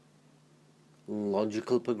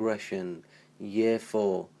Logical Progression, Year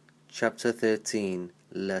 4, Chapter 13,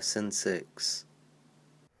 Lesson 6.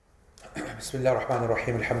 بسم الله الرحمن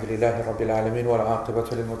الرحيم الحمد لله رب العالمين والعاقبة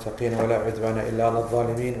للمتقين ولا عدوان إلا على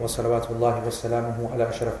الظالمين وصلوات الله وسلامه على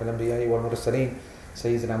أشرف الأنبياء والمرسلين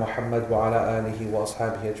سيدنا محمد وعلى آله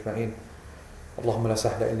وأصحابه أجمعين. اللهم لا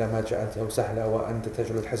سهل إلا ما جعلته سهلا وأنت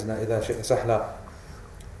تجعل الحزن إذا شئت سهلا.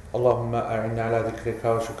 اللهم أعنا على ذكرك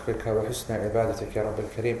وشكرك وحسن عبادتك يا رب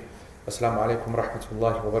الكريم. السلام عليكم ورحمة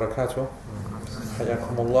الله وبركاته.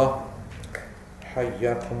 حياكم الله.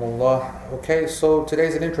 Hayyakumullah. Okay, so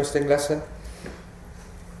today's an interesting lesson.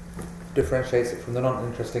 Differentiates it from the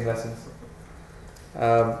non-interesting lessons.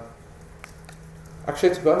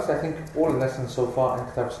 Actually, to be honest, I think all the lessons so far in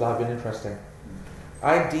Kitab Salah have been interesting.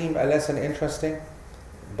 I deem a lesson interesting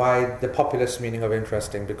by the populist meaning of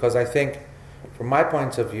interesting, because I think, from my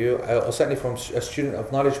point of view, or certainly from a student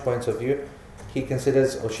of knowledge point of view, he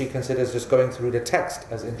considers or she considers just going through the text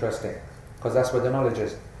as interesting, because that's where the knowledge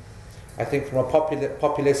is. I think from a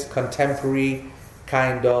populist, contemporary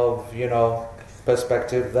kind of,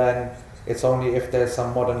 perspective, then it's only if there's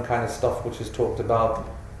some modern kind of stuff which is talked about,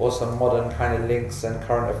 or some modern kind of links and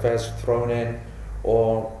current affairs thrown in,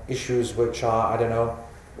 or issues which are,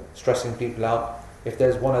 stressing people out. If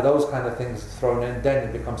there's one of those kind of things thrown in, then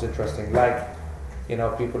it becomes interesting. Like,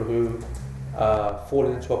 people who fall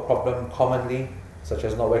into a problem commonly, such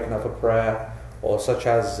as not waking up for prayer, or such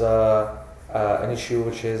as an issue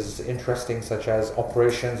which is interesting, such as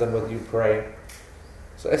operations and whether you pray.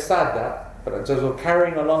 So it's sad that, but as we're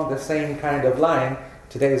carrying along the same kind of line,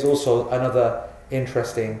 today is also another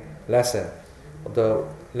interesting lesson. The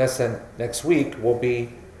lesson next week will be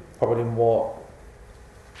probably more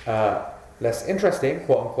less interesting,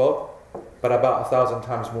 quote unquote, but about 1,000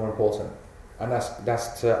 times more important. And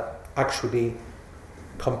that's to actually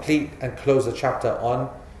complete and close the chapter on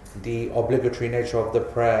the obligatory nature of the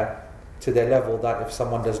prayer, to the level that if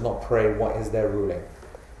someone does not pray, what is their ruling?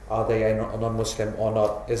 Are they a non-Muslim or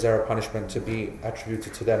not? Is there a punishment to be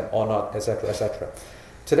attributed to them or not, etc., etc.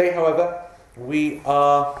 Today, however, we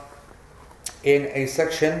are in a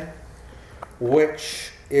section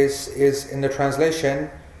which is in the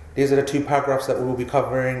translation. These are the two paragraphs that we will be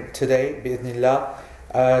covering today,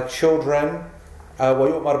 bi'idhnillah. Children,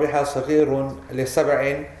 وَيُؤْمَرْ بِهَا صَغِيرٌ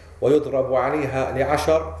لِسَبْعٍ وَيُضْرَبُ عَلَيْهَا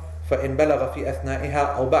لِعَشَرٍ فإن بلغ في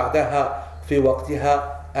أثنائها أو بعدها في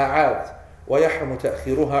وقتها أعاد ويحرم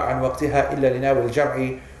تأخيرها عن وقتها إلا لناوي الجمع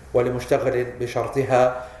ولمشتغل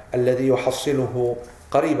بشرطها الذي يحصله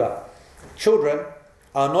قريبا. Children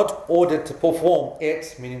are not ordered to perform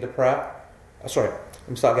it, meaning the prayer.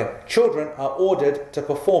 Children are ordered to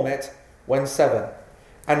perform it when 7,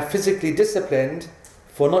 and physically disciplined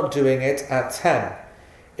for not doing it at 10.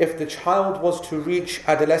 If the child was to reach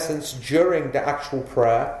adolescence during the actual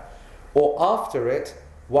prayer, or after it,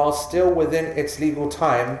 while still within its legal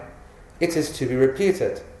time, it is to be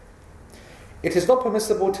repeated. It is not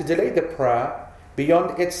permissible to delay the prayer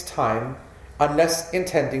beyond its time unless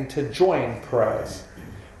intending to join prayers,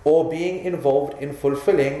 or being involved in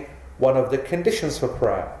fulfilling one of the conditions for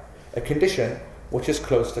prayer, a condition which is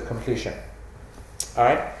close to completion.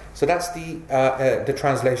 Alright, so that's the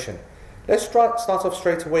translation. Let's start off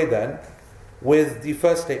straight away then with the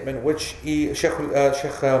first statement, which Sheikh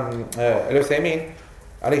Al-Uthaymeen,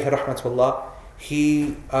 alayhi rahmatullah,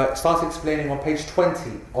 he starts explaining on page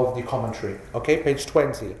 20 of the commentary. Okay, page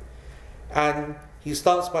 20. And he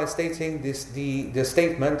starts by stating the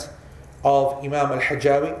statement of Imam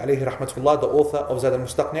Al-Hajjawi, alayhi rahmatullah, the author of Zad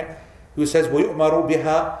al-Mustaqni', who says, وَيُؤْمَرُ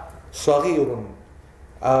بِهَا صَغِيرٌ.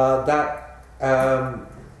 That,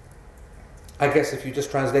 I guess if you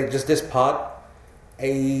just translate just this part,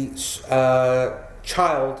 a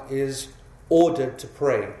child is ordered to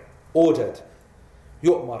pray. Ordered.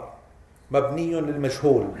 يؤمر. مبني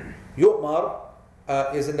للمجهول. يؤمر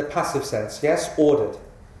is in the passive sense. Yes, ordered.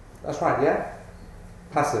 That's right, yeah?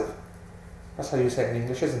 Passive. That's how you say it in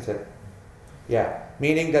English, isn't it? Yeah.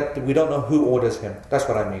 Meaning that we don't know who orders him. That's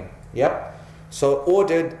what I mean. Yeah? So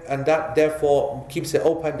ordered, and that therefore keeps it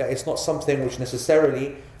open that it's not something which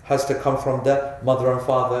necessarily has to come from the mother and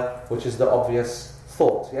father, which is the obvious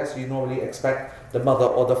thought. Yes, you normally expect the mother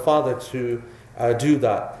or the father to do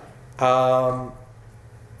that.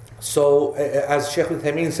 So, as Sheikh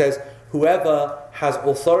Uthaymeen says, whoever has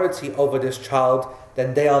authority over this child,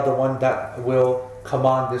 then they are the one that will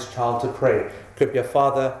command this child to pray. Could be a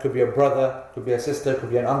father, could be a brother, could be a sister, could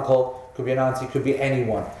be an uncle, could be an auntie, could be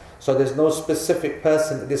anyone. So there's no specific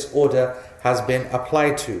person that this order has been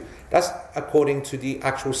applied to. That's according to the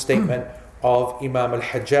actual statement of Imam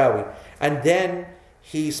Al-Hajjawi. And then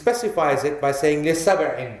he specifies it by saying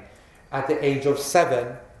لِسَبْعٍ, at the age of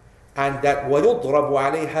 7, and that وَيُضْرَبُ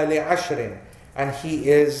عَلَيْهَا لِعَشْرٍ, and he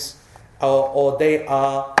is, or they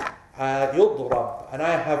are يُضْرَب. And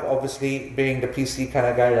I have, obviously, being the PC kind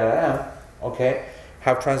of guy that I am, okay,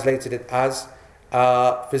 have translated it as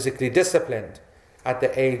physically disciplined at the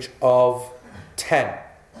age of 10.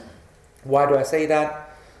 Why do I say that?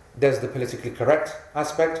 There's the politically correct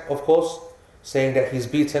aspect, of course, saying that he's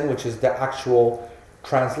beaten, which is the actual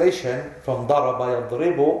translation from ضَرَبَ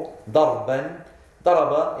يَضْرِبُ ضَرْبًا.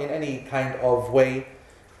 Daraba, in any kind of way,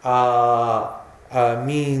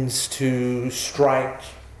 means to strike,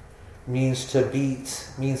 means to beat,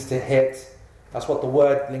 means to hit. That's what the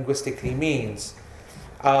word linguistically means.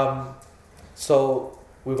 So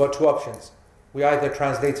we've got two options. We either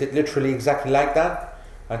translate it literally exactly like that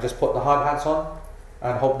and just put the hard hats on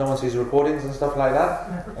and hope no one sees recordings and stuff like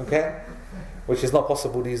that, okay? Which is not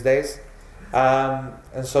possible these days.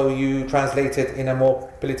 And so you translate it in a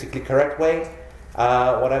more politically correct way,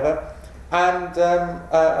 whatever. And,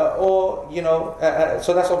 or, you know,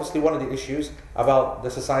 so that's obviously one of the issues about the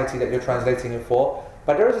society that you're translating it for.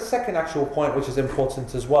 But there is a second actual point which is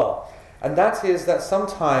important as well. And that is that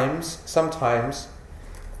sometimes,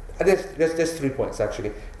 there's 3 points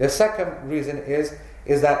actually. The second reason is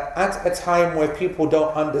that at a time where people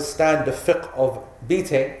don't understand the fiqh of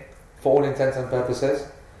beating, for all intents and purposes,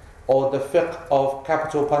 or the fiqh of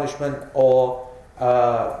capital punishment, or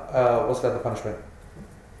what's the other punishment?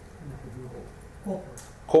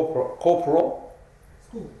 Corporal.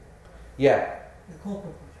 Yeah.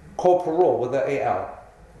 Corporal with the AL.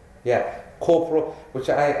 Yeah. Corporal, which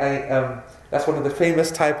I that's one of the famous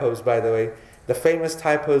typos, by the way. The famous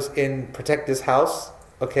typos in Protect This House,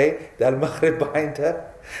 okay? The Al-Maghrib binder.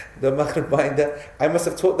 The Maghrib binder. I must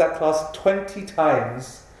have taught that class 20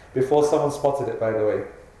 times before someone spotted it, by the way.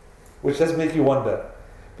 Which does make you wonder.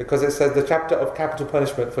 Because it says the chapter of capital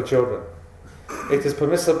punishment for children. It is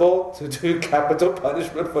permissible to do capital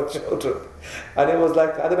punishment for children. And it was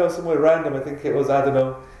like, I don't know, somewhere random. I think it was, I don't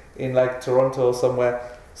know, in like Toronto or somewhere.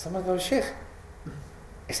 Someone goes, Sheikh,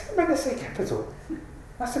 is that meant to say capital?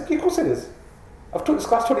 I said, yeah, of course it is. I've taught this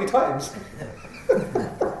class 20 times.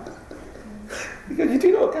 He goes, you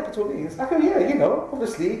do know what capital means? I go, yeah, you know,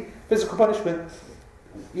 obviously, physical punishment,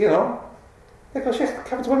 you know. They go, Sheikh,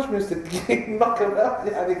 capital punishment is to knock him out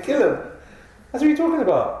and kill him. That's what you're talking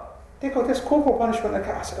about. They go, there's corporal punishment.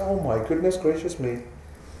 I said, oh my goodness gracious me.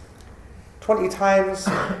 20 times,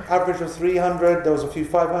 average of 300, there was a few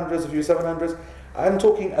 500s, a few 700s. I'm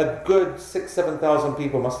talking a good 6,000-7,000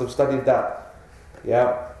 people must have studied that.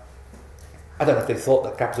 Yeah. I don't know if they thought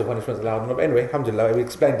that capital punishment was allowed or not, but anyway, alhamdulillah, we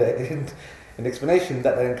explained it in an explanation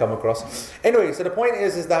that I didn't come across. Anyway, so the point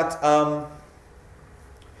is that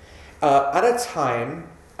at a time,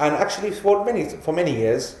 and actually for many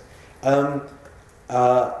years,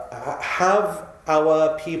 have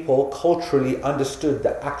our people culturally understood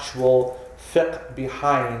the actual fiqh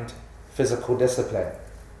behind physical discipline,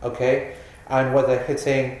 okay? And whether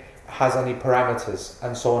hitting has any parameters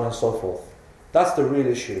and so on and so forth. That's the real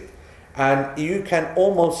issue. And you can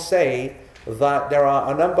almost say that there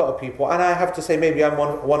are a number of people, and I have to say maybe I'm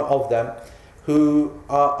one of them, who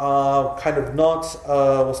are kind of not,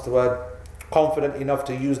 confident enough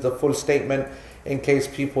to use the full statement in case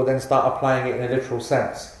people then start applying it in a literal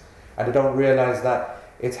sense. And they don't realize that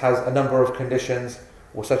it has a number of conditions,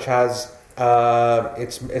 such as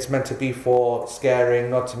it's meant to be for scaring,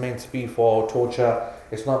 not meant to be for torture.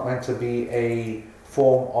 It's not meant to be a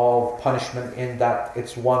form of punishment in that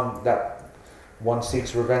it's one that one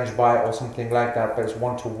seeks revenge by or something like that, but it's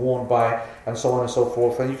one to warn by, and so on and so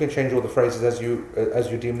forth. And you can change all the phrases as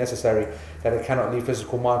you deem necessary, that it cannot leave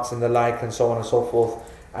physical marks and the like, and so on and so forth.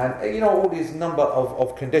 And you know, all these number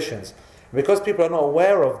of conditions. Because people are not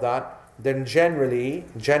aware of that, then generally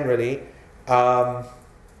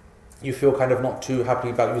you feel kind of not too happy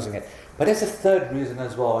about using it. But there's a third reason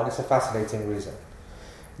as well, and it's a fascinating reason.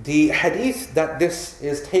 The hadith that this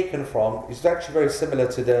is taken from is actually very similar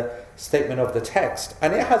to the statement of the text,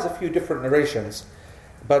 and it has a few different narrations.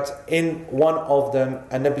 But in one of them,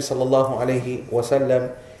 An-Nabi sallallahu alayhi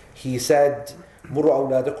wasallam, he said, "Muru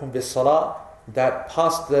awladakum bis-salah," that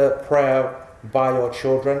pass the prayer by your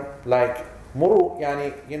children. Like muru,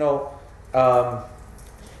 yani, you know,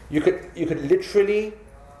 you could literally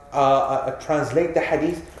translate the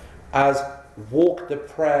hadith as walk the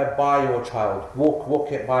prayer by your child,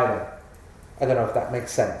 walk it by them. I don't know if that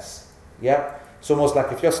makes sense. Yeah, it's almost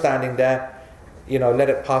like if you're standing there, you know, let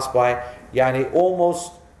it pass by. Yani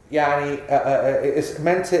almost, it's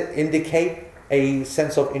meant to indicate a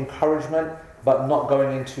sense of encouragement, but not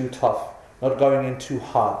going in too tough, not going in too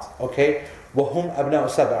hard. Okay, وَهُمْ أَبْنَاءُ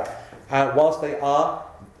سَبْعٍ, whilst they are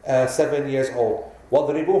 7 years old.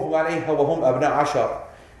 وَضْرِبُوهُمْ عَلَيْهَا وَهُمْ أَبْنَاءَ عَشَرٍ,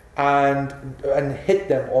 and hit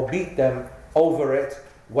them or beat them over it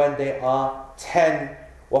when they are 10.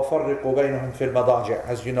 وَفَرِّقُوا بَيْنَهُمْ فِي الْمَضَاجِعِ,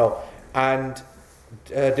 as you know, and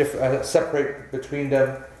separate between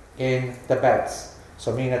them in the beds.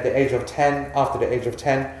 So meaning at the age of 10, after the age of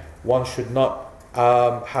 10, one should not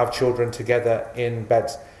have children together in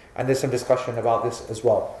beds. And there's some discussion about this as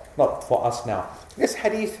well. Not for us now. This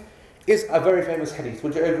hadith is a very famous hadith.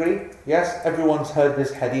 Would you agree? Yes? Everyone's heard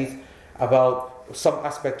this hadith about some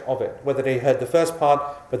aspect of it. Whether they heard the first part,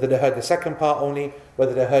 whether they heard the second part only,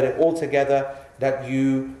 whether they heard it all together, that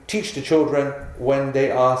you teach the children when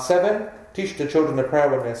they are 7, teach the children the prayer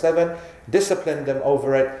when they're 7, discipline them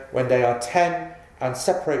over it when they are 10, and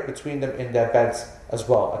separate between them in their beds as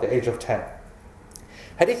well at the age of 10.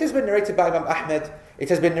 Hadith has been narrated by Imam Ahmed, it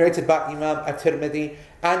has been narrated by Imam At-Tirmidhi,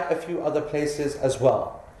 and a few other places as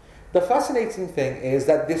well. The fascinating thing is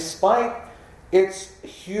that despite its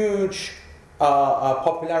huge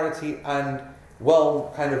popularity and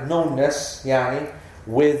well kind of knownness,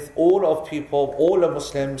 with all of people, all the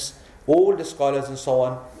Muslims, all the scholars and so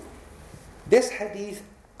on, this hadith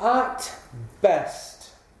at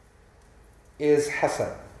best is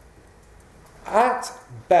Hasan. At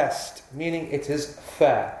best, meaning it is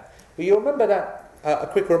fair. But you remember that, a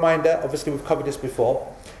quick reminder, obviously we've covered this before,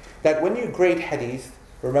 that when you grade hadith,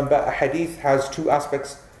 remember a hadith has two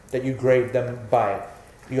aspects that you grade them by.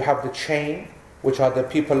 You have the chain, which are the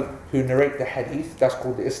people who narrate the hadith, that's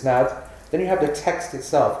called the isnad. Then you have the text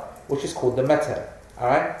itself, which is called the matan.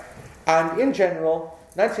 Alright? And in general,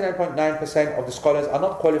 99.9% of the scholars are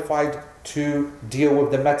not qualified to deal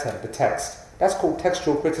with the matan, the text. That's called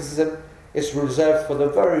textual criticism. It's reserved for the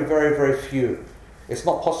very, very, very few. It's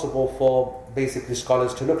not possible for basically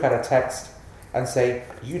scholars to look at a text and say,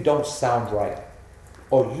 you don't sound right,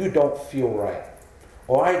 or you don't feel right,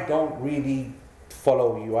 or I don't really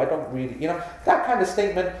follow you, I don't really, that kind of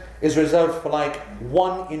statement is reserved for like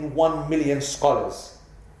 1 in 1 million scholars.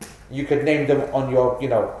 You could name them on your,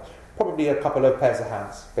 probably a couple of pairs of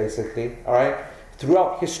hands, basically, alright?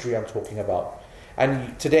 Throughout history I'm talking about.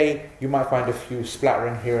 And today you might find a few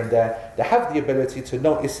splattering here and there that have the ability to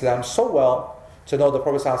know Islam so well, to know the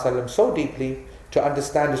Prophet ﷺ so deeply, to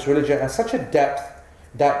understand this religion at such a depth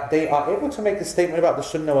that they are able to make a statement about the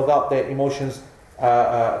Sunnah without their emotions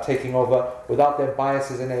taking over, without their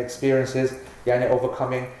biases and their experiences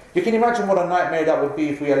overcoming. You can imagine what a nightmare that would be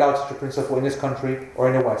if we allowed such a principle in this country or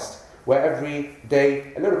in the West, where every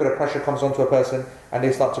day a little bit of pressure comes onto a person and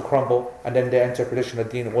they start to crumble and then they enter a tradition of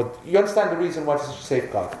deen. Well, you understand the reason why this is a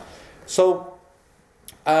safeguard. So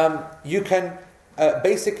you can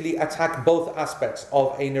basically attack both aspects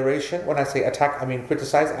of a narration. When I say attack, I mean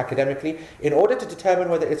criticize academically, in order to determine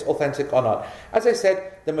whether it's authentic or not. As I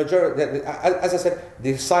said,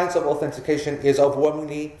 the science of authentication is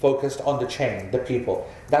overwhelmingly focused on the chain, the people.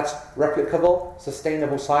 That's replicable,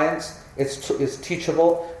 sustainable science. It's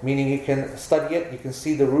teachable, meaning you can study it, you can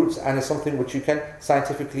see the roots, and it's something which you can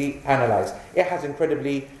scientifically analyze. It has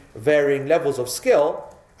incredibly varying levels of skill,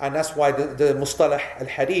 and that's why the mustalah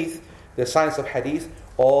al-hadith, the science of hadith,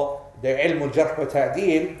 or the ilm al-jarh wa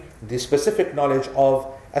ta'deel, the specific knowledge of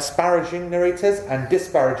asparaging narrators and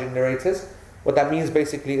disparaging narrators. What that means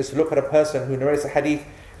basically is to look at a person who narrates a hadith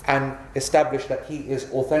and establish that he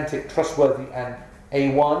is authentic, trustworthy, and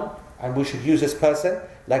A1, and we should use this person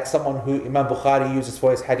like someone who Imam Bukhari uses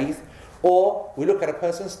for his hadith. Or we look at a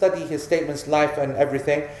person, study his statements, life and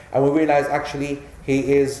everything, and we realize actually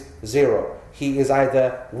he is zero. He is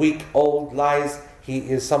either weak, old, lies. He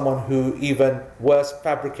is someone who, even worse,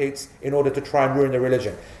 fabricates in order to try and ruin the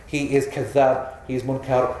religion. He is kadhab, he is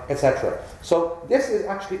munkar, etc. So this is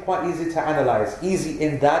actually quite easy to analyze. Easy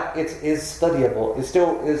in that it is studyable. It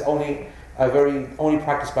still is only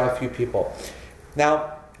practiced by a few people.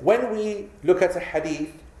 Now, when we look at a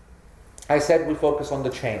hadith, I said we focus on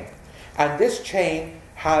the chain. And this chain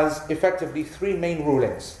has effectively 3 main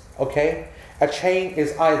rulings. Okay? A chain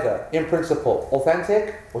is either, in principle,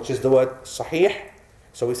 authentic, which is the word sahih.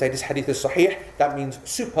 So we say this hadith is sahih, that means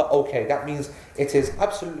super okay. That means it is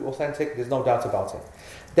absolutely authentic, there's no doubt about it.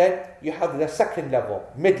 Then you have the second level,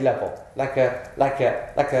 mid-level, like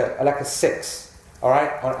a 6,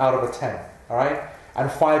 alright, out of a 10, alright?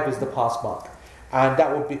 And 5 is the pass mark. And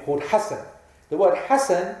that would be called Hasan. The word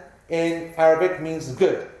Hasan in Arabic means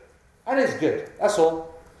good. And it's good, that's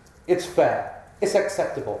all. It's fair, it's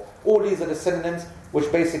acceptable. All these are the synonyms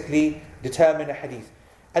which basically determine a hadith.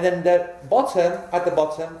 And then at the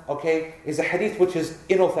bottom, okay, is a hadith which is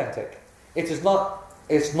inauthentic. It's not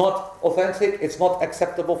authentic, it's not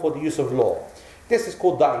acceptable for the use of law. This is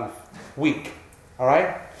called da'if, weak.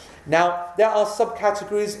 Alright? Now, there are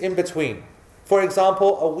subcategories in between. For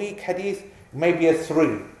example, a weak hadith may be a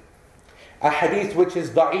 3. A hadith which is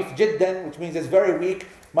da'if jiddan, which means it's very weak,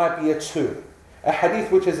 might be a 2. A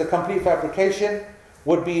hadith which is a complete fabrication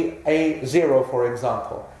would be a 0, for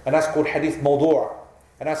example. And that's called hadith mawdu'.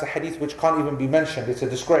 And that's a hadith which can't even be mentioned. It's a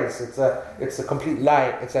disgrace. It's a complete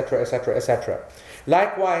lie, etc., etc., etc.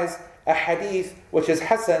 Likewise, a hadith which is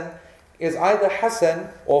hasan is either hasan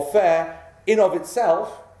or fair in of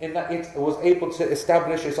itself, in that it was able to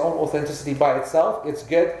establish its own authenticity by itself, it's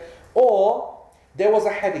good. Or there was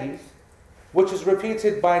a hadith which is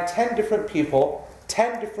repeated by 10 different people,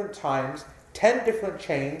 10 different times, 10 different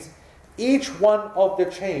chains. Each one of the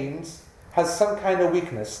chains has some kind of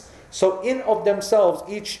weakness. So in of themselves,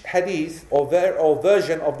 each hadith or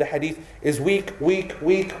version of the hadith is weak,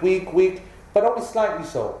 but only slightly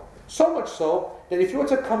so. So much so that if you were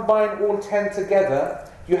to combine all 10 together,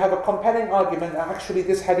 you have a compelling argument that actually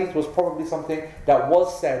this hadith was probably something that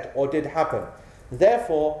was said or did happen.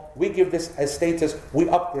 Therefore, we give this a status, we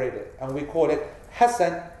upgrade it, and we call it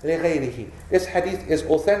Hasan li ghayrihi. This hadith is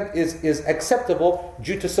authentic, is acceptable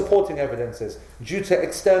due to supporting evidences, due to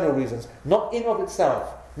external reasons, not in of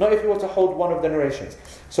itself. Not if you were to hold one of the narrations.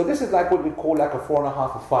 So this is like what we call like a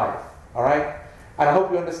 4.5 or 5. Alright? And I hope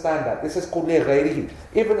you understand that. This is called li ghayrihi.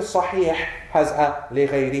 Even the Sahih has a li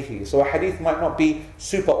ghayrihi. So a hadith might not be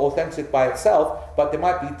super authentic by itself, but there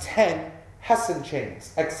might be 10 Hasan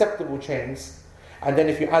chains, acceptable chains. And then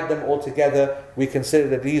if you add them all together, we consider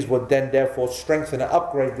that these would then therefore strengthen and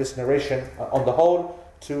upgrade this narration on the whole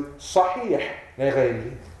to Sahih li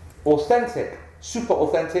ghayrihi. Authentic, super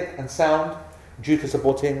authentic and sound, due to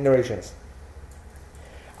supporting narrations.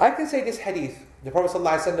 I can say this hadith, the Prophet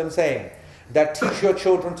ﷺ saying that teach your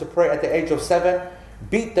children to pray at the age of 7,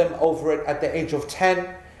 beat them over it at the age of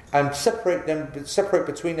 10, and separate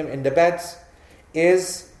between them in the beds,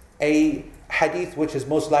 is a hadith which is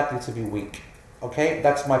most likely to be weak. Okay,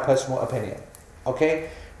 that's my personal opinion. Okay,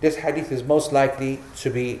 this hadith is most likely to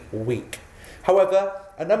be weak. However,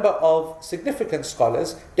 a number of significant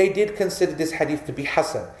scholars, they did consider this hadith to be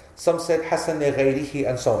hasan. Some said hasan li ghayrihi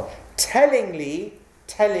and so on. Tellingly,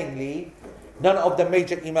 none of the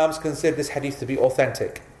major imams consider this hadith to be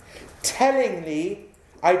authentic. Tellingly,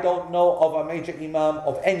 I don't know of a major imam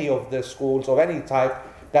of any of the schools of any type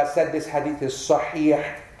that said this hadith is sahih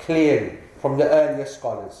clearly from the earlier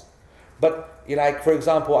scholars. But like, for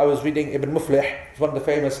example, I was reading Ibn Muflih, one of the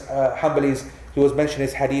famous Hanbalis, he was mentioning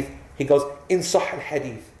his hadith. He goes, in sahih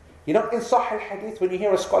al-hadith. You know, in sahih al-hadith, when you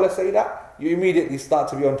hear a scholar say that, you immediately start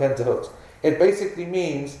to be on tenterhooks. It basically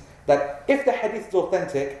means that if the hadith is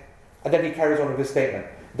authentic, and then he carries on with his statement,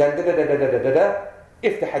 then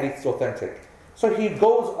if the hadith is authentic. So he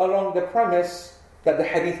goes along the premise that the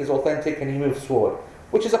hadith is authentic and he moves forward,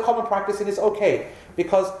 which is a common practice and is okay.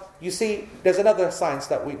 Because you see, there's another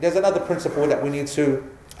principle that we need to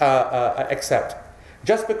accept.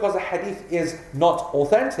 Just because a hadith is not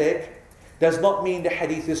authentic does not mean the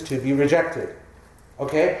hadith is to be rejected.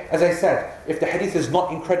 Okay? As I said, if the hadith is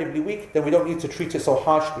not incredibly weak, then we don't need to treat it so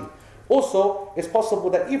harshly. Also, it's possible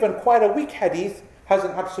that even quite a weak hadith has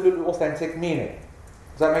an absolutely authentic meaning.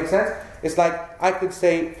 Does that make sense? It's like, I could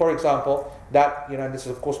say, for example, that, and this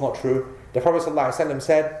is of course not true, the Prophet ﷺ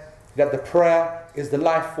said that the prayer is the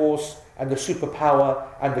life force and the superpower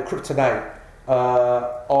and the kryptonite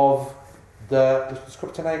of the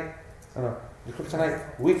kryptonite. The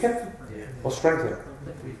kryptonite weaken or strengthen?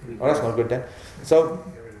 Oh, that's not good then. So,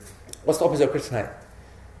 what's the opposite of kryptonite?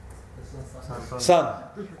 Sun.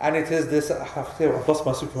 And it is this. I've lost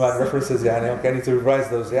my Superman references. Yeah, I need to revise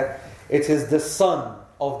those. Yeah, it is the sun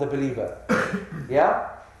of the believer. Yeah.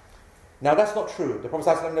 Now that's not true. The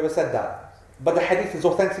Prophet ﷺ never said that. But the hadith is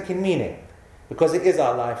authentic in meaning, because it is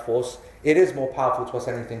our life force. It is more powerful to us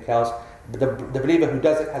than anything else. The believer who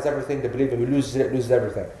does it has everything. The believer who loses it loses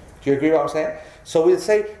everything. Do you agree with what I'm saying? So we'll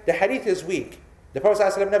say the hadith is weak. The Prophet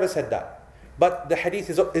ﷺ never said that. But the hadith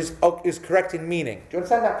is correct in meaning. Do you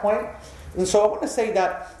understand that point? And so I want to say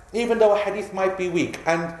that even though a hadith might be weak,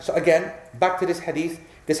 and so again, back to this hadith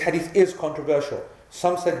is controversial.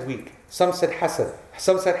 Some said weak, some said hasan,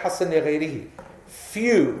 some said hasan li ghayrihi.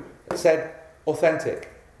 Few said authentic.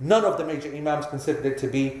 None of the major imams considered it to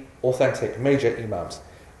be authentic, major imams.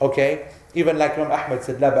 Okay? Even like Imam Ahmad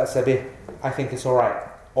said, la ba'sa bih, I think it's alright.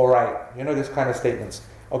 Alright. You know, this kind of statements.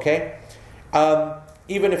 Okay?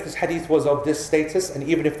 Even if this hadith was of this status, and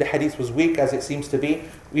even if the hadith was weak, as it seems to be,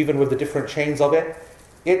 even with the different chains of it,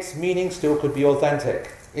 its meaning still could be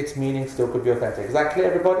authentic. Its meaning still could be authentic. Is that clear,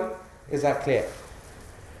 everybody? Is that clear?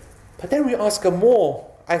 But then we ask a more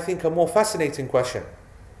fascinating question.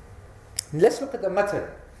 Let's look at the matan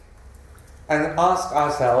and ask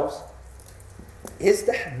ourselves, is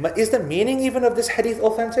the meaning even of this hadith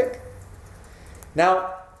authentic?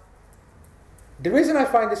 Now, the reason I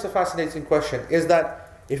find this a fascinating question is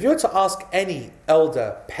that if you were to ask any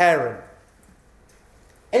elder, parent,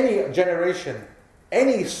 any generation,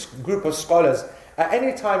 any group of scholars at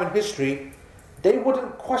any time in history, they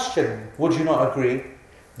wouldn't question, would you not agree,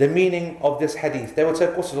 the meaning of this hadith. They would say,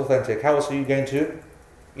 of course it's authentic. How else are you going to,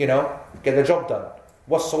 get the job done?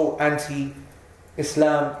 What's so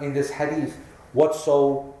anti-Islam in this hadith? What's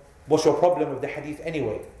your problem with the hadith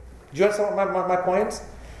anyway? Do you understand my point?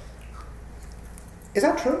 Is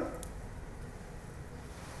that true?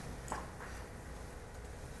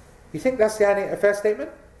 You think that's a fair statement?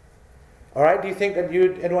 Alright, do you think that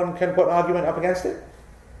anyone can put an argument up against it?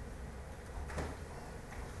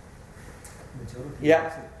 Yeah.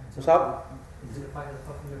 So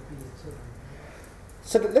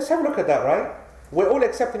let's have a look at that, right? We're all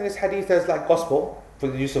accepting this hadith as like gospel, for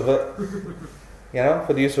the use of it,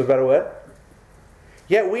 for the use of a better word.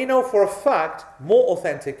 Yet we know for a fact, more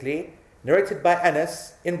authentically, narrated by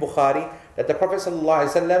Anas in Bukhari, that the Prophet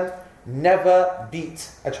ﷺ never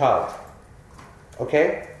beat a child.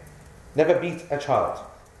 Okay? Never beat a child.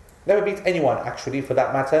 Never beat anyone, actually, for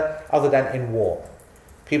that matter, other than in war.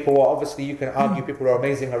 People were, obviously, you can argue, people were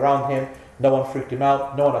amazing around him, no one freaked him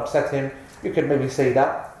out, no one upset him. You can maybe say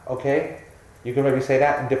that, okay? You can maybe say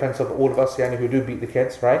that in defense of all of us who do beat the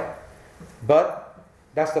kids, right? But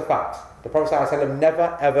that's the fact. The Prophet ﷺ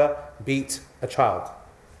never ever beat a child.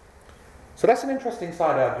 So that's an interesting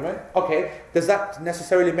side argument. Okay, does that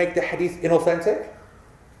necessarily make the hadith inauthentic?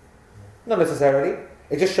 Not necessarily.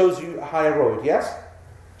 It just shows you a higher road, yes?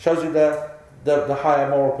 Shows you the higher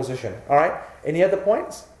moral position. Alright? Any other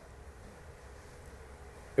points?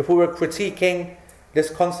 If we were critiquing this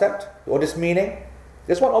concept or this meaning,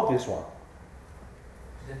 there's one obvious one.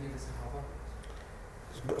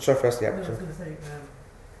 Sorry, first, yeah. No, I was going to say,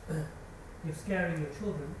 you're scaring your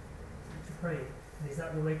children to pray. Is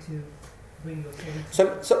that the way to bring your children to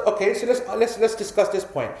pray? So let's discuss this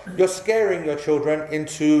point. You're scaring your children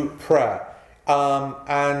into prayer.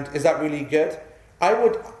 And is that really good? I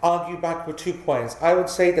would argue back with 2 points. I would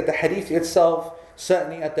say that the hadith itself,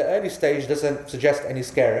 certainly at the early stage, doesn't suggest any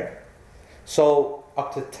scaring. So,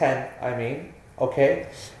 up to 10, I mean. Okay?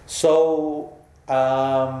 So,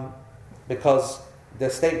 because the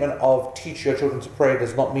statement of teach your children to pray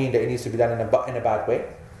does not mean that it needs to be done in a bad way.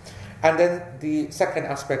 And then the second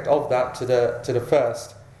aspect of that to the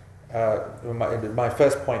first, my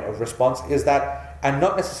first point of response is that, and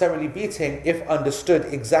not necessarily beating, if understood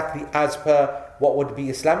exactly as per what would be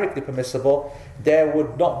Islamically permissible, there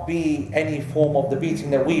would not be any form of the beating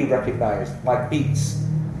that we recognize, like beats,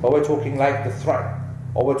 or we're talking like the threat,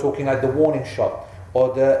 or we're talking like the warning shot,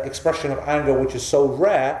 or the expression of anger, which is so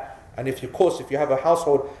rare. And if you have a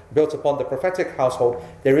household built upon the prophetic household,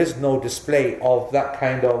 there is no display of that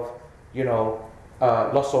kind of,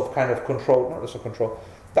 loss of kind of control, not loss of control,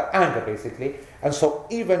 but anger basically. And so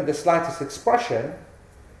even the slightest expression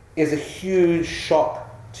is a huge shock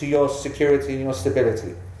to your security and your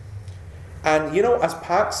stability. And as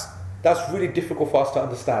parents, that's really difficult for us to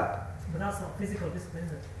understand. But that's not physical discipline,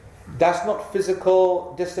 is it? That's not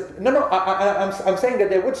physical discipline. No, I'm saying that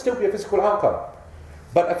there would still be a physical outcome.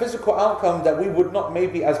 But a physical outcome that we would not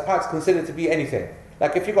maybe as parents consider to be anything.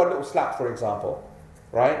 Like if you got a little slap, for example,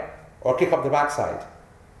 right? Or kick up the backside.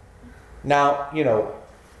 Now,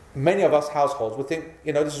 many of us households would think,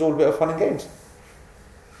 this is all a bit of fun and games.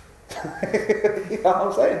 You know what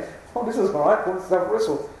I'm saying? Oh, this is alright, let's have a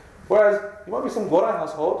whistle. Whereas, you might be some Goran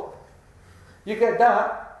household, you get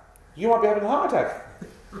that, you might be having a heart attack.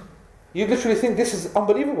 You literally think, this is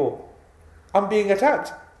unbelievable. I'm being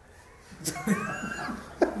attacked.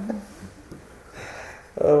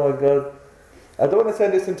 Oh my God. I don't want to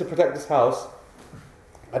send this in to protect this house.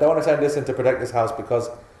 Because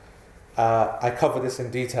I cover this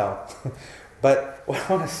in detail. But what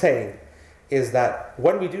I want to say is that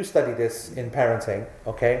when we do study this in parenting,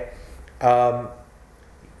 okay, I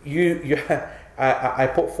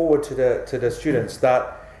put forward to the students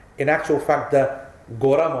that in actual fact the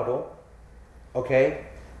Gora model, okay,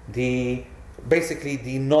 basically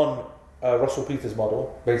the non Russell Peters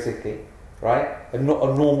model, basically, right, a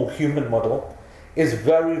normal human model, is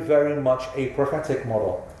very, very much a prophetic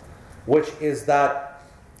model, which is that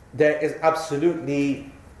there is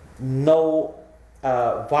absolutely no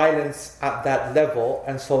violence at that level,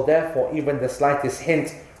 and so therefore even the slightest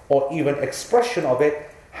hint or even expression of it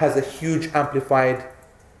has a huge amplified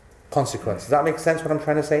consequence. Does that make sense what I'm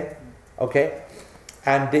trying to say? Okay?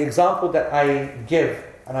 And the example that I give,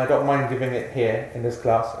 and I don't mind giving it here in this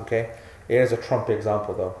class, okay, it is a Trump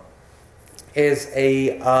example though, is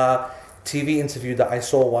TV interview that I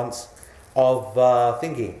saw once of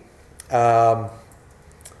thingy.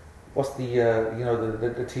 What's the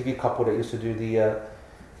the TV couple that used to do the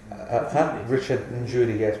Richard and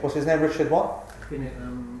Judy? Yes. What's his name? Richard what?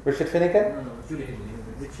 Richard Finnegan? No, Judy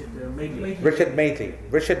Madeley. Richard Madeley.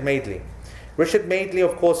 Richard Madeley,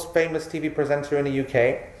 of course, famous TV presenter in the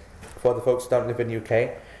UK. For the folks who don't live in the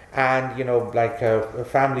UK, and like a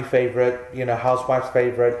family favorite, housewife's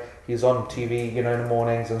favorite. He's on TV, in the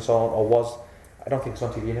mornings and so on, or was. I don't think he's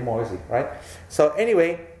on TV anymore, is he? Right? So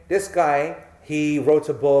anyway, this guy, he wrote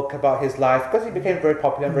a book about his life because he became very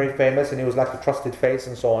popular and very famous, and he was like a trusted face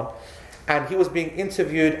and so on. And he was being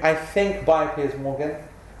interviewed, I think, by Piers Morgan,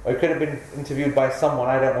 or he could have been interviewed by someone.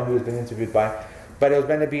 I don't know who he was being interviewed by, but it was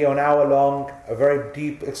going to be an hour long, a very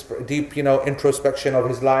deep, introspection of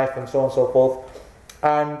his life and so on and so forth.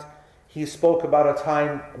 And he spoke about a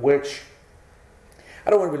time which I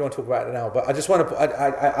don't really want to talk about it now, but I just want to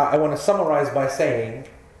I want to summarize by saying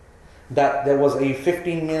that there was a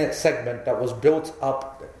 15-minute segment that was built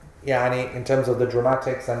up, in terms of the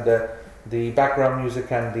dramatics and the background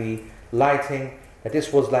music and the lighting. That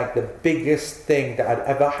this was like the biggest thing that had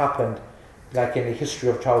ever happened, like in the history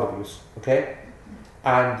of child abuse. Okay,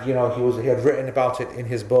 and he had written about it in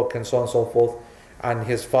his book and so on and so forth, and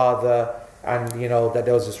his father, and that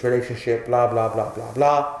there was this relationship, blah blah blah blah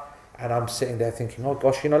blah. And I'm sitting there thinking, oh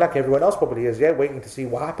gosh, like everyone else probably is, waiting to see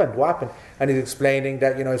what happened. And he's explaining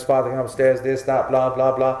that, his father came upstairs, this, that, blah,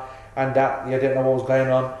 blah, blah, and that, didn't know what was going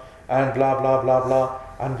on, and blah, blah, blah, blah.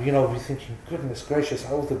 And, we're thinking, goodness gracious,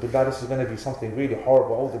 this is going to be something really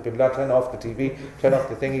horrible. Turn off the TV, turn off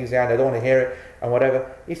the thingies, and I don't want to hear it, and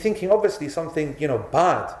whatever. You're thinking, obviously, something,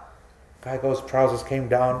 bad. Guy goes, trousers came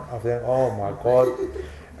down. I'm thinking, oh my God.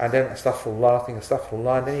 And then,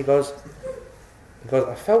 astaghfirullah, and then he goes,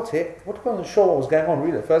 I felt it. I wasn't sure what was going on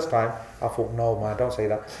really the first time. I thought, no man, don't say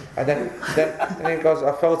that. And then he goes,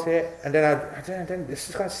 I felt it, and then this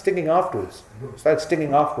is kind of stinging afterwards. It started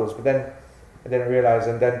stinging afterwards, but then I realized,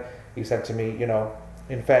 and then he said to me,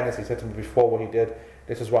 in fairness, he said to me before what he did,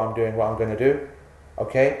 this is what I'm doing, what I'm going to do.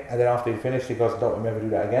 Okay? And then after he finished, he goes, don't ever do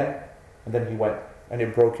that again. And then he went, and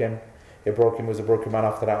it broke him. He was a broken man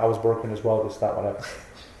after that. I was broken as well, this, that, whatever.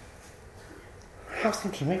 I was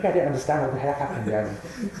thinking, maybe I didn't understand what the heck happened,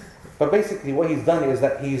 But basically what he's done is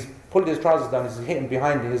that he's pulled his trousers down, he's hit him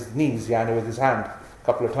behind his knees, with his hand a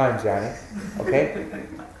couple of times, okay?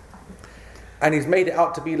 And he's made it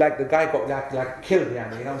out to be like the guy got like killed, you know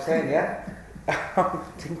what I'm saying, yeah? I'm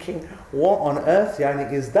thinking, what on earth,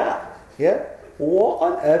 is that? Yeah? What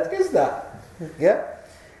on earth is that? Yeah?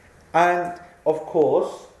 And of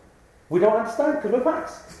course, we don't understand because we're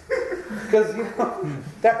facts. Because,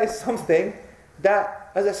 that is something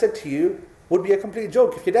that, as I said to you, would be a complete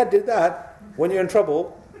joke. If your dad did that when you're in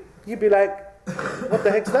trouble, you'd be like, what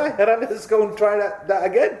the heck's that? Let's go and try that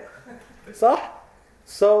again. So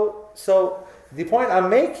the point I'm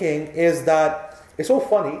making is that it's all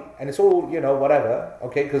funny and it's all, whatever,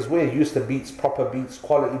 okay, because we're used to beats, proper beats,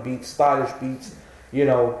 quality beats, stylish beats,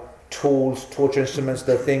 tools, torture instruments,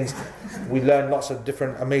 the things. We learn lots of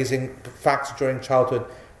different amazing facts during childhood.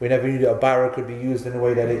 We never knew that a barrow could be used in the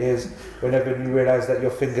way that it is. We never realized that your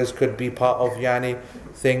fingers could be part of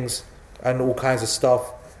things and all kinds of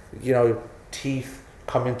stuff. Teeth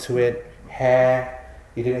come into it, hair.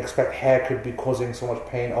 You didn't expect hair could be causing so much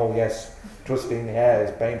pain. Oh yes, twisting the hair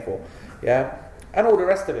is painful. Yeah? And all the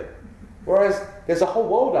rest of it. Whereas there's a whole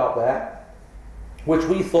world out there which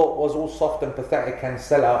we thought was all soft and pathetic and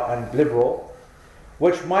sellout and liberal,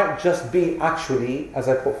 which might just be actually, as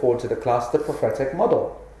I put forward to the class, the prophetic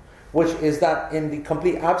model. Which is that in the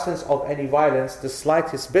complete absence of any violence, the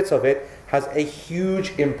slightest bit of it has a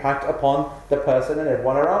huge impact upon the person and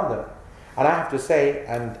everyone around them. And I have to say,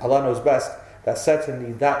 and Allah knows best, that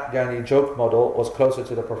certainly that joke model was closer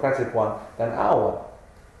to the prophetic one than our one.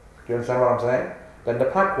 Do you understand what I'm saying? Than the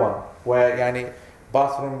pack one, where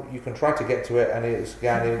bathroom, you can try to get to it and it's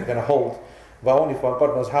going to hold, but only for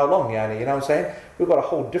God knows how long, you know what I'm saying? We've got a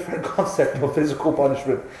whole different concept of physical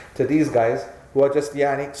punishment to these guys who are just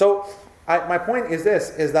So my point is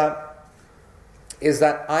this, is that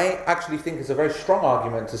I actually think it's a very strong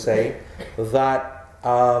argument to say that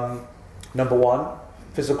number one,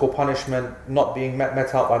 physical punishment not being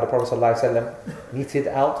met out by the Prophet ﷺ, meted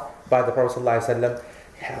out by the Prophet ﷺ,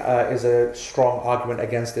 is a strong argument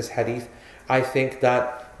against this hadith. I think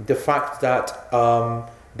that the fact that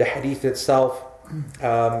the hadith itself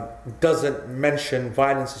doesn't mention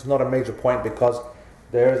violence is not a major point because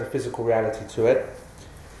there is a physical reality to it.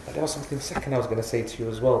 But there was something second I was going to say to you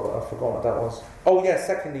as well, but I forgot what that was. Oh yes,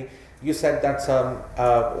 secondly, you said that,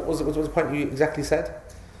 what was the point you exactly said?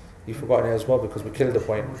 You've forgotten it as well because we killed the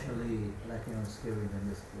point. Emotionally lacking on scaring them,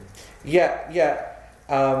 basically.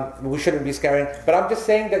 We shouldn't be scaring. But I'm just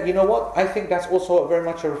saying that, you know what? I think that's also very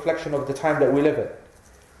much a reflection of the time that we live in.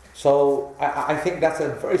 So I think that's a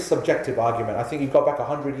very subjective argument. I think you go back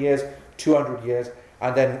 100 years, 200 years,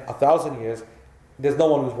 and then 1,000 years, there's no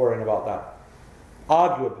one who's worrying about that.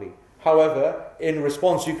 Arguably. However, in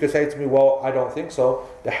response, you could say to me, well, I don't think so.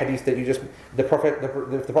 The hadith that the Prophet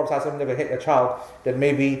never hit a child, then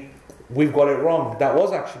maybe we've got it wrong. That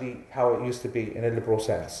was actually how it used to be in a liberal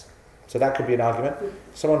sense. So that could be an argument.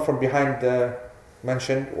 Someone from behind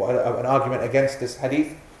mentioned an argument against this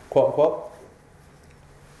hadith, quote unquote.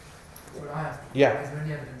 Yeah. Is there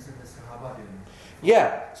any evidence in the Sahaba doing it?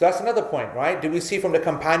 Yeah, so that's another point, right? Do we see from the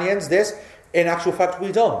companions this? In actual fact,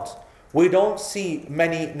 we don't. We don't see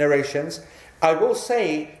many narrations. I will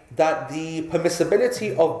say that the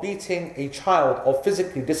permissibility of beating a child or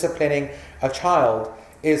physically disciplining a child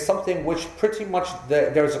is something which pretty much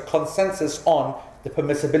there's a consensus on the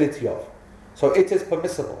permissibility of. So it is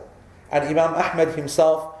permissible. And Imam Ahmad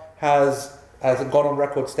himself has gone on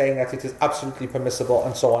record saying that it is absolutely permissible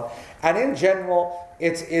and so on. And in general,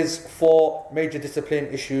 it is for major discipline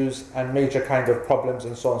issues and major kind of problems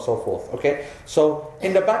and so on and so forth. Okay? So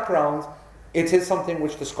in the background, it is something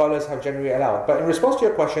which the scholars have generally allowed. But in response to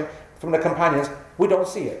your question, from the companions, we don't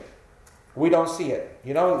see it. We don't see it.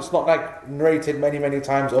 You know, it's not like narrated many, many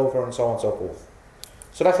times over and so on and so forth.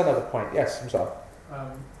 So that's another point. Yes, I'm sorry.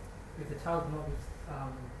 If the child not with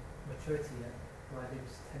maturity yet, why they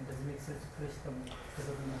just 10, does it make sense to punish them because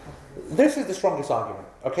of the uncomfortable? This is the strongest argument,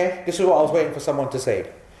 okay? This is what I was waiting for someone to say.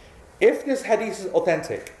 If this hadith is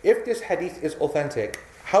authentic,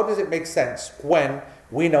 how does it make sense when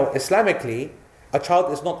we know Islamically a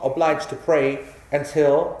child is not obliged to pray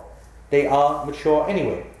until they are mature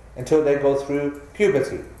anyway, until they go through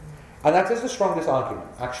puberty? And that is the strongest argument,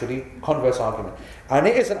 actually, converse argument. And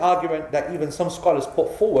it is an argument that even some scholars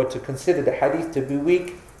put forward to consider the hadith to be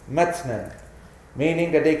weak, matnan,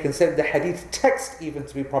 meaning that they consider the hadith text even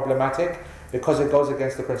to be problematic because it goes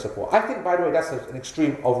against the principle. I think, by the way, that's an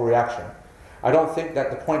extreme overreaction. I don't think that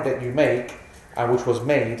the point that you make, which was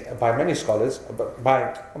made by many scholars,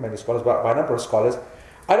 by a number of scholars,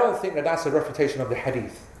 I don't think that that's a refutation of the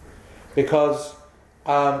hadith. Because,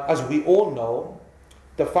 as we all know,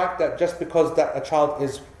 the fact that just because that a child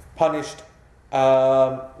is punished,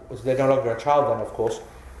 they're no longer a child then, of course,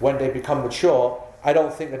 when they become mature, I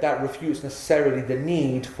don't think that refutes necessarily the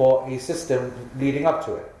need for a system leading up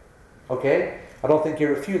to it. Okay? I don't think it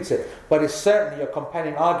refutes it. But it's certainly a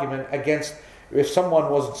compelling argument against if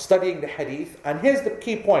someone was studying the hadith. And here's the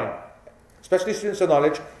key point, especially students of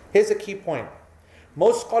knowledge, here's the key point.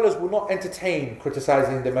 Most scholars will not entertain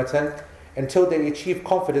criticizing the matan until they achieve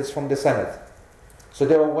confidence from the sanad. So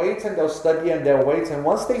they'll wait and they'll study and they'll wait, and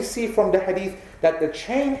once they see from the hadith that the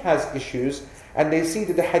chain has issues and they see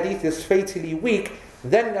that the hadith is fatally weak,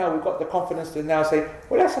 then now we've got the confidence to now say,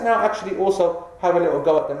 well, let's now actually also have a little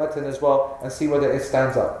go at the matan as well and see whether it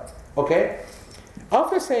stands up. Okay?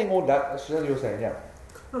 After saying all that, that's what you were saying, yeah.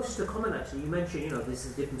 No, just a comment actually. You mentioned, this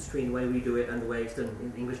is the difference between the way we do it and the way it's done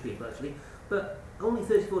in English people actually. But only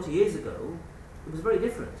 30, 40 years ago, it was very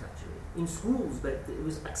different actually. In schools, it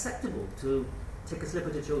was acceptable to take a slipper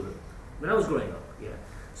to children. When I was growing up, yeah.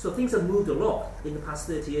 So things have moved a lot in the past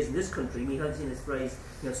 30 years in this country. We haven't seen this phrase,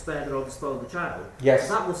 spare the rod and spoil the child. Yes.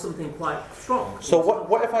 So that was something quite strong. So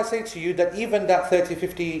what if I say to you that even that 30,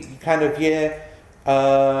 50 kind of year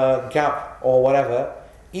gap or whatever,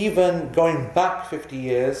 even going back 50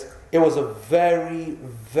 years, it was a very,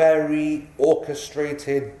 very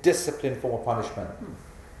orchestrated, disciplined form of punishment.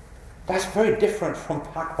 That's very different from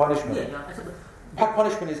pack punishment. Pack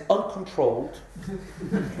punishment is uncontrolled,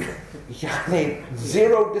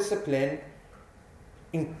 zero discipline,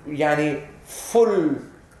 full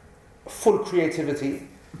creativity,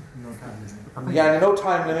 no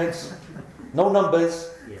time limits, no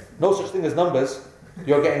numbers, no such thing as numbers.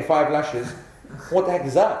 You're getting 5 lashes. What the heck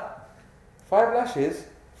is that? 5 lashes?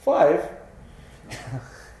 5?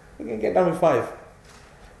 You can get done with 5.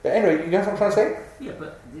 But anyway, you know what I'm trying to say? Yeah,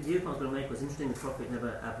 but the other point I was going to make was interesting the Prophet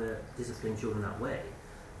never ever disciplined children that way.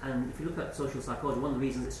 And if you look at social psychology, one of the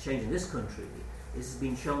reasons it's changed in this country is it's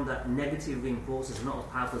been shown that negative reinforcers are not as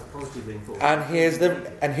powerful as positive reinforcers.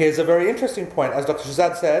 And here's a very interesting point. As Dr.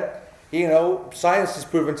 Shazad said, science is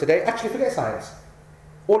proven today. Actually, forget science.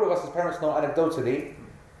 All of us as parents know anecdotally,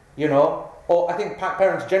 or I think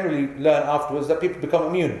parents generally learn afterwards that people become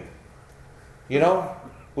immune.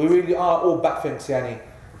 We really are all batfinks,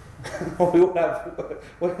 we all have,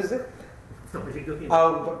 what is it? Not really good,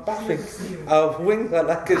 Our batfinks, our wings are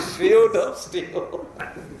like a shield of steel.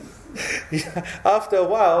 After a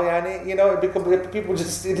while, people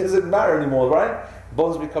just, it doesn't matter anymore, right?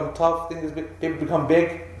 Bones become tough, people become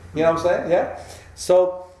big, you know what I'm saying? Yeah?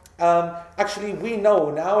 So, actually, we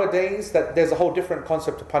know nowadays that there's a whole different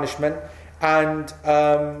concept of punishment and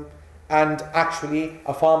actually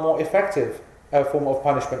a far more effective form of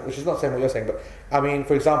punishment, which is not saying what you're saying, but I mean,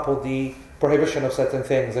 for example, the prohibition of certain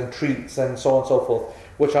things and treats and so on and so forth,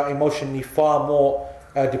 which are emotionally far more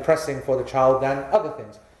depressing for the child than other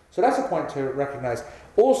things. So that's a point to recognize.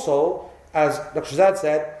 Also, as Dr. Shazad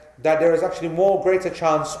said, that there is actually more greater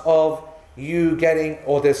chance of you getting,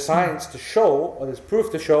 or there's science to show, or there's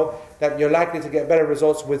proof to show, that you're likely to get better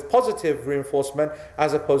results with positive reinforcement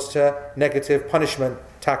as opposed to negative punishment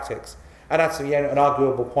tactics. And that's, again, an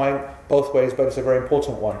arguable point both ways, but it's a very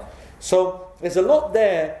important one. So there's a lot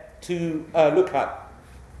there to look at.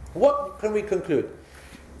 What can we conclude?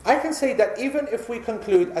 I can say that even if we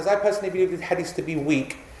conclude, as I personally believe the hadith to be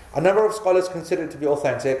weak, a number of scholars consider it to be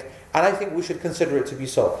authentic, and I think we should consider it to be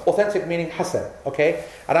so. Authentic meaning hasan, okay?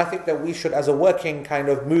 And I think that we should, as a working kind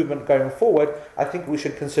of movement going forward, I think we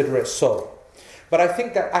should consider it so. But I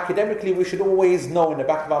think that academically we should always know in the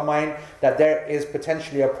back of our mind that there is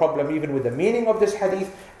potentially a problem even with the meaning of this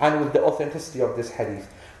hadith and with the authenticity of this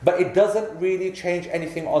hadith. But it doesn't really change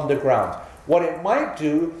anything on the ground. What it might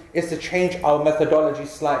do is to change our methodology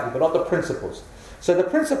slightly, but not the principles. So the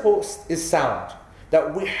principle is sound,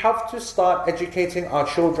 that we have to start educating our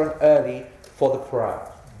children early for the Quran.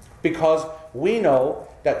 Because we know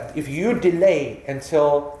that if you delay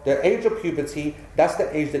until the age of puberty, that's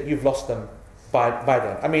the age that you've lost them by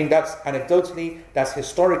then. I mean, that's anecdotally, that's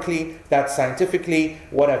historically, that's scientifically,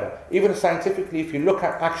 whatever. Even scientifically, if you look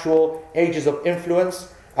at actual ages of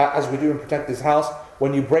influence, as we do in Protect This House,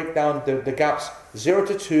 when you break down the gaps 0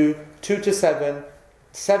 to 2, 2 to 7,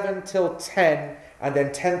 7 till 10, and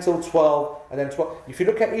then 10 till 12, and then 12. If you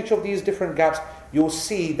look at each of these different gaps, you'll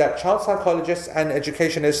see that child psychologists and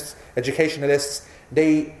educationalists,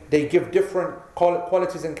 they give different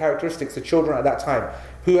qualities and characteristics to children at that time.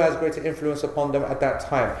 Who has greater influence upon them at that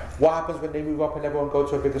time? What happens when they move up in level and go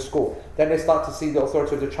to a bigger school? Then they start to see the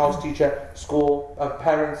authority of the child's teacher, school,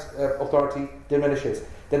 parents' authority diminishes.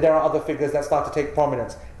 Then there are other figures that start to take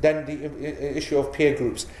prominence. Then the issue of peer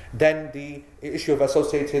groups. Then the issue of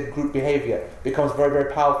associated group behavior becomes very,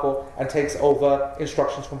 very powerful and takes over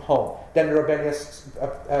instructions from home. Then the rebellious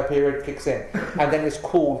period kicks in. And then it's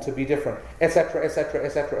cool to be different, etc., etc.,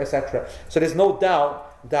 etc., etc. So there's no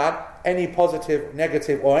doubt that any positive,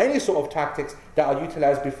 negative, or any sort of tactics that are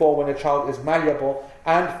utilized before when a child is malleable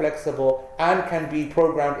and flexible and can be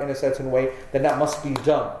programmed in a certain way, then that must be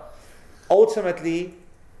done. Ultimately,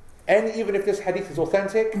 and even if this hadith is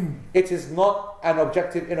authentic, it is not an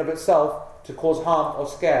objective in of itself to cause harm or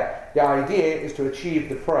scare. The idea is to achieve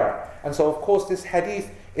the prayer. And so, of course, this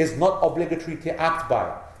hadith is not obligatory to act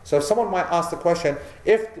by. So someone might ask the question,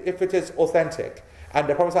 if it is authentic, and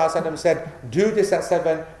the Prophet ﷺ said, do this at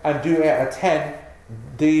 7 and do it at 10,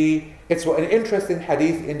 it's an interesting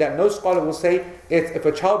hadith in that no scholar will say, if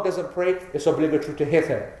a child doesn't pray, it's obligatory to hit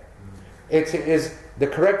him. The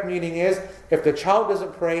correct meaning is, if the child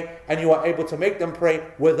doesn't pray and you are able to make them pray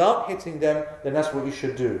without hitting them, then that's what you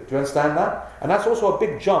should do. Do you understand that? And that's also a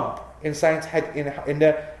big jump in science, in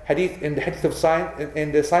the hadith of science,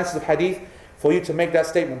 in the sciences of hadith, for you to make that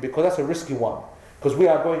statement, because that's a risky one. Because we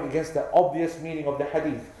are going against the obvious meaning of the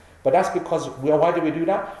hadith. But that's because, why do we do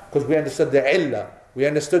that? Because we understood the illah. We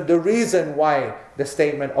understood the reason why the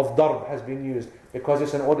statement of darb has been used. Because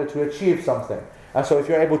it's in order to achieve something. And so if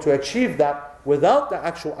you're able to achieve that without the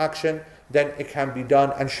actual action, then it can be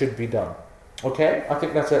done and should be done. Okay? I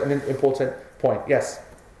think that's an important point. Yes?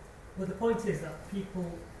 Well, the point is that people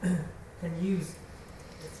can use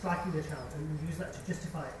striking the child and use that to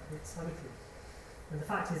justify it Islamically. And the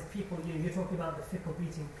fact is, people, you're talking about the fickle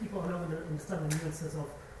beating. People don't understand the nuances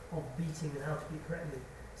of beating and how to beat correctly.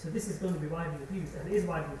 So this is going to be widely abused, and it is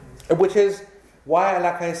widely abused. Which is why,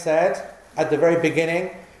 like I said at the very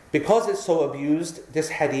beginning, because it's so abused, this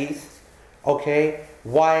hadith, okay,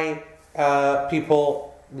 why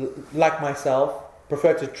people like myself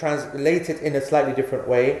prefer to translate it in a slightly different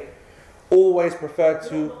way, always prefer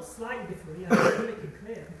to... Not slightly differently, I have to make it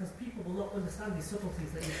clear, because people will not understand these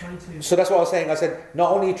subtleties that you're trying to... So that's what I was saying. I said,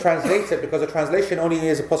 not only translate it, because a translation only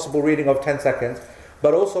is a possible reading of 10 seconds,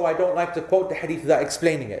 but also I don't like to quote the hadith without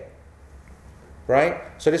explaining it. Right?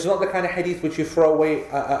 So this is not the kind of hadith which you throw away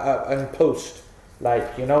and post,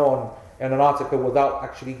 like, in an article without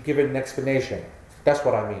actually giving an explanation. That's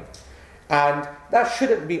what I mean. And that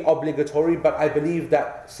shouldn't be obligatory, but I believe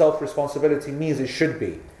that self-responsibility means it should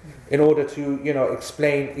be, in order to,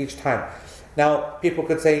 explain each time. Now, people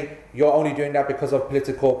could say, you're only doing that because of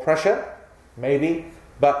political pressure, maybe,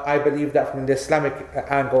 but I believe that from the Islamic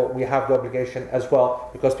angle, we have the obligation as well,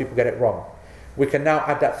 because people get it wrong. We can now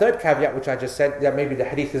add that third caveat, which I just said, that maybe the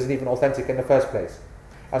hadith isn't even authentic in the first place.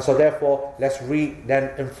 And so therefore, let's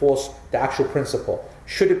then enforce the actual principle.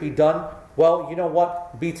 Should it be done? Well, you know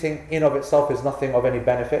what? Beating in of itself is nothing of any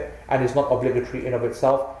benefit and is not obligatory in of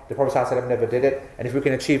itself. The Prophet ﷺ never did it. And if we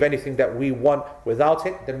can achieve anything that we want without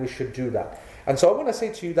it, then we should do that. And so I want to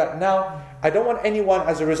say to you that now, I don't want anyone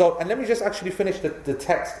as a result, and let me just actually finish the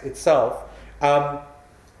text itself. Shaykh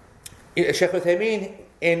Uthaymeen,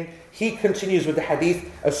 he continues with the hadith,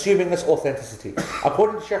 assuming its authenticity.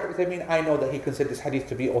 According to Shaykh Uthaymeen, I know that he considers this hadith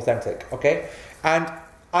to be authentic. Okay? And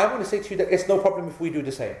I want to say to you that it's no problem if we do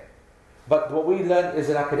the same. But what we learn is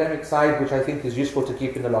an academic side, which I think is useful to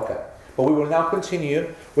keep in the locker. But we will now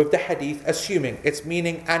continue with the hadith, assuming its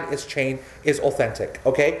meaning and its chain is authentic.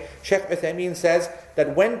 Okay? Shaykh Uthaymeen says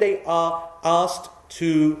that when they are asked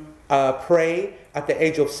to pray at the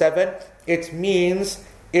age of 7, it means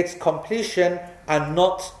its completion and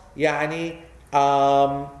not and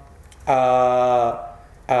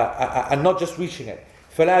not just reaching it.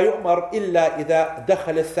 فَلَا يُؤْمَرْ إِلَّا إِذَا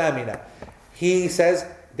دَخَلَ الثَّامِنَةِ. He says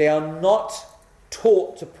they are not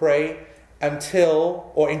taught to pray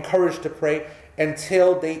until, or encouraged to pray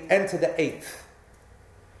until they enter the 8th.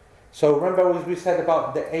 So remember what we said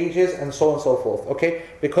about the ages and so on and so forth, okay?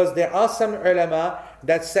 Because there are some ulama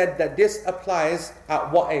that said that this applies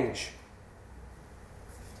at what age?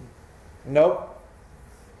 No?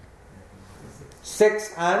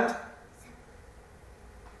 6 and?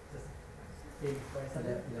 11,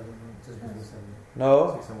 just before 7.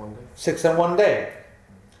 No? 6 and 1 day.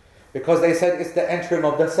 Because they said it's the entering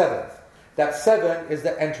of the 7th. That 7 is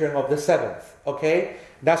the entering of the 7th. Okay?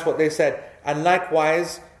 That's what they said. And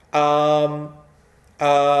likewise, the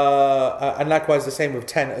same with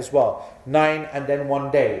 10 as well. 9 and then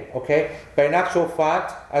 1 day. Okay? But in actual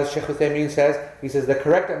fact, as Shaykh Uthaymeen says, he says the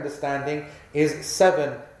correct understanding is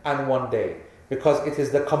 7 and 1 day. Because it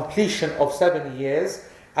is the completion of 7 years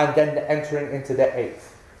and then the entering into the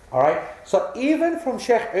 8th. Alright? So even from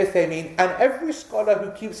Shaykh Uthaymeen and every scholar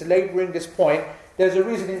who keeps labouring this point, there's a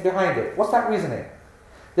reasoning behind it. What's that reasoning?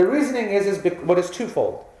 The reasoning is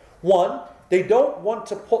twofold. One, they don't want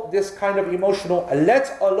to put this kind of emotional,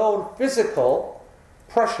 let alone physical,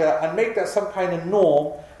 pressure and make that some kind of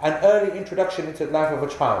norm, an early introduction into the life of a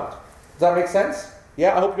child. Does that make sense?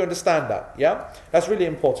 Yeah, I hope you understand that. Yeah? That's really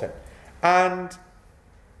important. And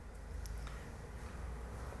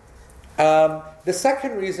the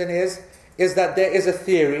second reason is that there is a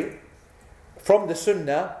theory from the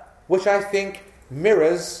Sunnah which I think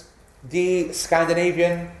mirrors the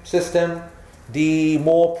Scandinavian system, the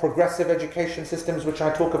more progressive education systems which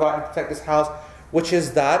I talk about in Protect This House, which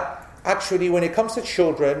is that actually when it comes to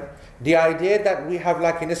children, the idea that we have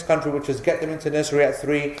like in this country, which is get them into nursery at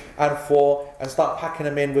 3 and 4 and start packing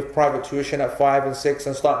them in with private tuition at 5 and 6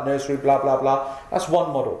 and start nursery, blah, blah, blah. That's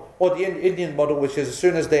one model. Or the Indian model, which is as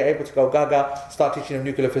soon as they're able to go gaga, start teaching them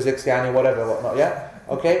nuclear physics, whatever, whatnot, yeah?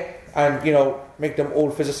 Okay? And, make them all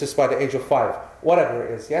physicists by the age of 5. Whatever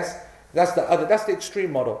it is, yes? That's the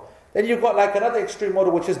extreme model. Then you've got like another extreme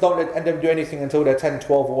model, which is don't let them do anything until they're 10,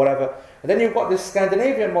 12 or whatever. And then you've got this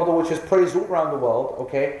Scandinavian model, which is praised all around the world,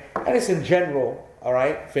 okay? And it's in general, all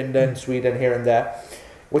right? Finland, Sweden, here and there.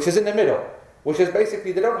 Which is in the middle. Which is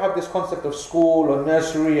basically, they don't have this concept of school or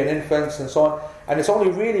nursery and infants and so on. And it's only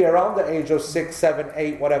really around the age of 6, 7,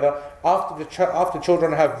 8, whatever, after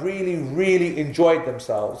children have really, really enjoyed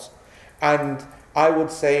themselves. And I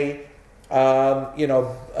would say,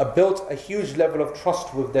 built a huge level of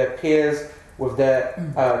trust with their peers, with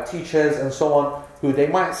their teachers and so on, who they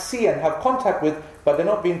might see and have contact with, but they're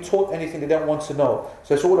not being taught anything they don't want to know.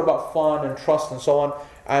 So it's all about fun and trust and so on.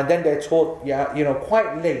 And then they're taught,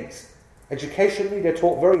 quite late. Educationally, they're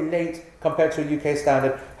taught very late compared to a UK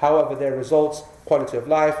standard. However, their results, quality of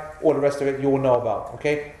life, all the rest of it, you all know about.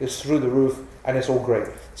 Okay? It's through the roof and it's all great.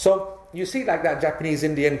 So you see like that Japanese,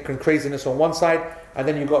 Indian craziness on one side, and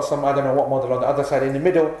then you've got some, I don't know what model on the other side. In the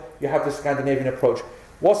middle, you have the Scandinavian approach.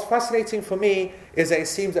 What's fascinating for me is that it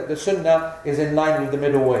seems that the Sunnah is in line with the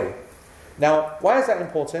middle way. Now, why is that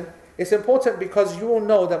important? It's important because you all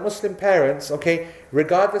know that Muslim parents, okay,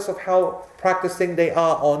 regardless of how practicing they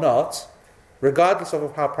are or not,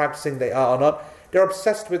 they're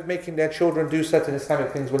obsessed with making their children do certain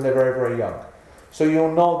Islamic things when they're very, very young. So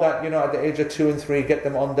you'll know that, at the age of 2 and 3, get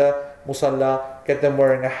them on the musalla, get them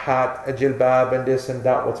wearing a hat, a jilbab, and this and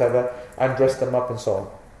that, whatever, and dress them up and so on.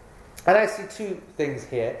 And I see two things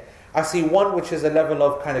here. I see one which is a level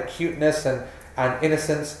of kind of cuteness and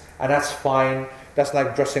innocence, and that's fine. that's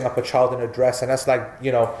like dressing up a child in a dress, and that's like,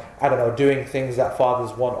 I don't know, doing things that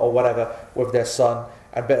fathers want or whatever with their son,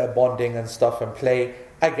 a bit of bonding and stuff and play.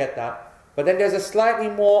 I get that. But then there's a slightly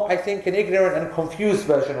more, I think, an ignorant and confused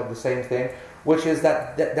version of the same thing, which is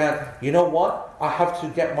that you know what? I have to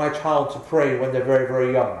get my child to pray when they're very,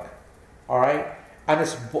 very young. Alright? And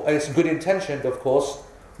it's good intentioned, of course,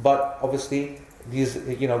 but obviously these,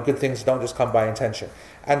 good things don't just come by intention.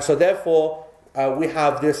 And so therefore, we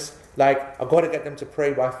have this, like, I've got to get them to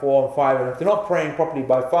pray by 4 and 5, and if they're not praying properly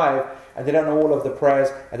by 5, and they don't know all of the prayers,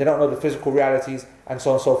 and they don't know the physical realities, and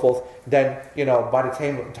so on and so forth, then, by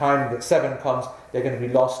the time that 7 comes, they're going to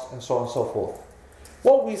be lost, and so on and so forth.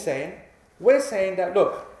 What are we saying? We're saying that,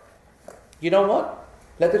 look, you know what?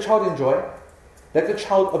 Let the child enjoy, let the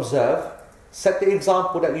child observe, set the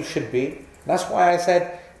example that you should be. That's why I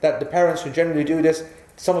said that the parents who generally do this,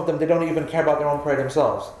 some of them, they don't even care about their own prayer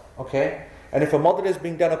themselves, okay? And if a model is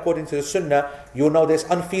being done according to the sunnah, you'll know this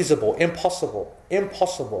unfeasible, impossible,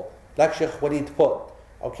 like Sheikh Walid put,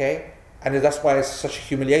 okay? And that's why it's such a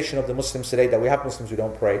humiliation of the Muslims today that we have Muslims who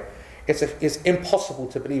don't pray. It's impossible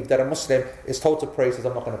to believe that a Muslim is told to pray, says,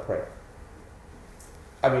 I'm not going to pray.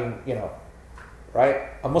 I mean, right?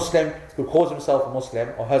 A Muslim who calls himself a Muslim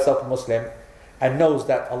or herself a Muslim and knows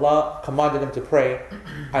that Allah commanded them to pray,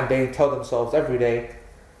 and they tell themselves every day,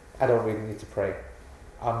 I don't really need to pray.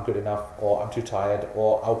 I'm good enough, or I'm too tired,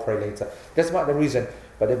 or I'll pray later. Doesn't matter the reason,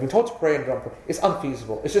 but they've been told to pray and don't pray. It's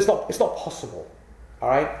unfeasible. It's not possible.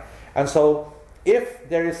 Alright? And so, if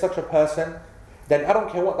there is such a person, then I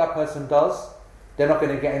don't care what that person does, they're not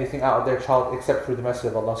going to get anything out of their child except through the mercy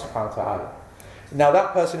of Allah subhanahu wa ta'ala. Now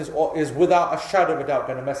that person is without a shadow of a doubt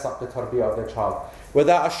going to mess up the tarbiyah of their child.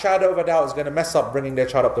 Without a shadow of a doubt is going to mess up bringing their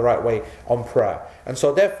child up the right way on prayer. And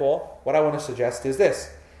so therefore, what I want to suggest is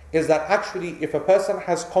this, is that actually if a person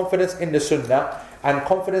has confidence in the sunnah and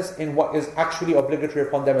confidence in what is actually obligatory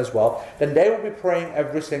upon them as well, then they will be praying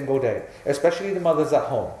every single day, especially the mothers at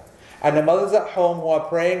home. And the mothers at home who are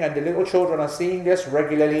praying and the little children are seeing this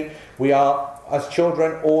regularly, we are, as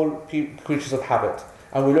children, all creatures of habit.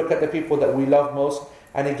 And we look at the people that we love most.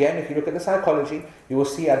 And again, if you look at the psychology, you will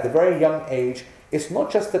see at the very young age, it's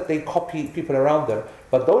not just that they copy people around them,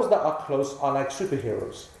 but those that are close are like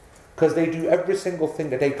superheroes. Because they do every single thing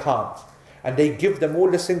that they can't. And they give them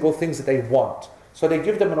all the single things that they want. So they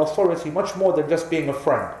give them an authority much more than just being a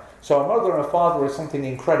friend. So a mother and a father is something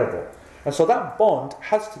incredible. And so that bond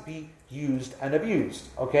has to be used and abused,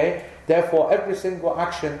 okay? Therefore, every single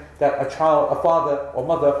action that a child, a father or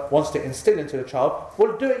mother wants to instill into the child,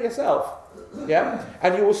 well, do it yourself, yeah?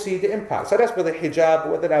 And you will see the impact. So that's whether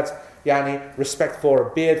hijab, whether that's respect for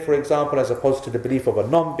a beard, for example, as opposed to the belief of a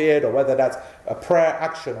non-beard, or whether that's a prayer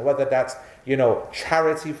action, or whether that's,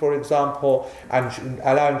 charity, for example, and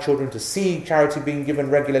allowing children to see charity being given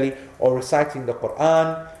regularly, or reciting the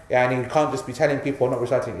Quran, and you can't just be telling people not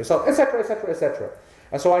reciting it yourself, etc., etc., etc.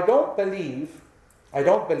 And so I don't believe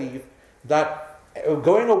that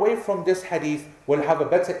going away from this hadith will have a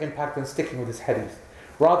better impact than sticking with this hadith.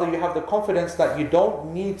 Rather, you have the confidence that you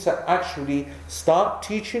don't need to actually start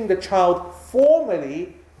teaching the child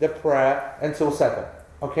formally the prayer until 7.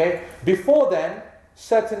 Okay? Before then,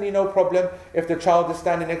 certainly no problem. If the child is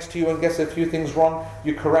standing next to you and gets a few things wrong,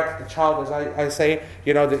 you correct the child, as I say.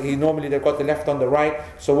 Normally they've got the left on the right.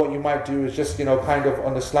 So what you might do is just, kind of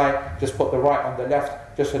on the slide, just put the right on the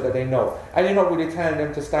left, just so that they know. And you're not really telling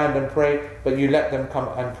them to stand and pray, but you let them come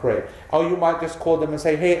and pray. Or you might just call them and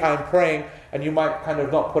say, hey, I'm praying, and you might kind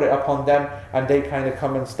of not put it upon them, and they kind of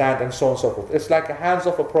come and stand, and so on and so forth. It's like a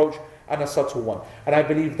hands-off approach and a subtle one. And I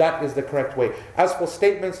believe that is the correct way. As for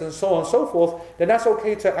statements and so on and so forth, then that's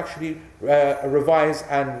okay to actually revise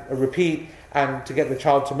and repeat, and to get the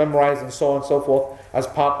child to memorize and so on and so forth as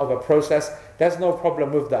part of a process. There's no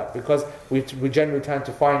problem with that, because we generally tend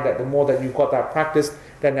to find that the more that you've got that practice,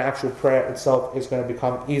 then the actual prayer itself is going to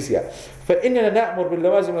become easier. فَإِنَّنَا نَأْمُرْ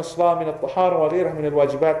بِاللَّوَازِمِ الصَّلَاةِ مِنَ الطَّهَارَةِ وَغَيْرِهَا مِنَ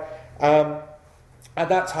الْوَاجِبَاتِ. At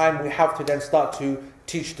that time, we have to then start to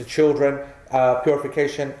teach the children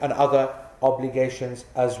purification and other obligations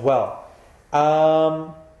as well.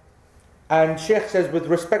 And Sheikh says, with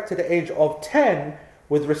respect to the age of 10,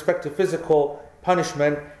 with respect to physical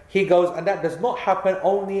punishment, he goes, and that does not happen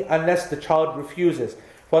only unless the child refuses.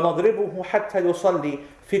 فَنَضْرِبُهُ حَتَّى يُصَلِّي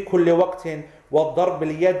فِي كُلِّ وَقْتٍ وَالضَّرْبِ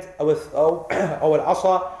الْيَدِ أو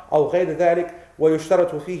العصا أو غير ذلك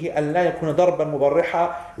ويشترط فيه أن لا يكون ضربا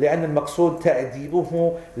مبرحا لأن المقصود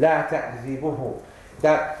تأديبه لا تعذيبه.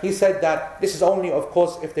 That he said that this is only, of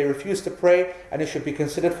course, if they refuse to pray, and it should be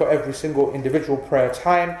considered for every single individual prayer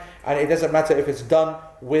time, and it doesn't matter if it's done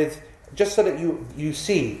with, just so that you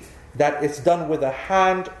see that it's done with a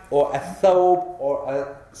hand or a thobe or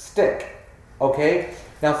a stick. Okay?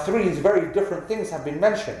 Now 3 is very different things have been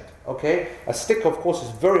mentioned. Okay? A stick, of course,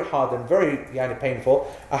 is very hard and very painful.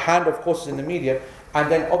 A hand, of course, is in the medium. And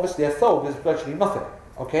then obviously a thawb is virtually nothing.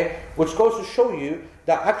 Okay? Which goes to show you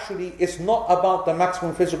that actually it's not about the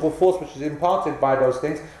maximum physical force which is imparted by those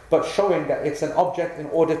things, but showing that it's an object in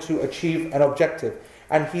order to achieve an objective.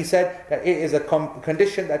 And he said that it is a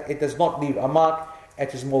condition that it does not leave a mark,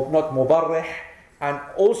 it is not mubarrih, and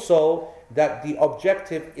also that the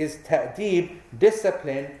objective is ta'deeb,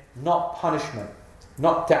 discipline, not punishment,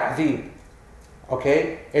 not ta'deeb.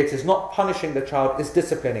 Okay? It is not punishing the child, it's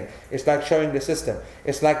disciplining. It's like showing the system.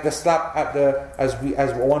 It's like the slap at the, as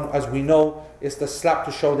we know, it's the slap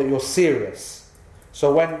to show that you're serious.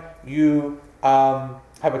 So when you have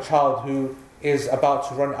a child who is about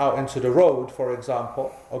to run out into the road, for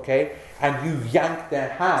example, okay, and you yank their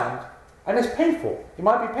hand, and it's painful. It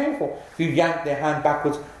might be painful. You yank their hand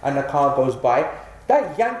backwards and the car goes by.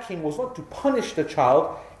 That yanking was not to punish the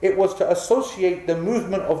child, it was to associate the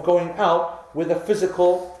movement of going out with a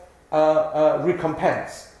physical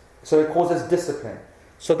recompense. So it causes discipline.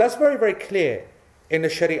 So that's very, very clear in the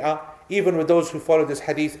Sharia, even with those who follow this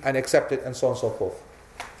hadith and accept it and so on and so forth.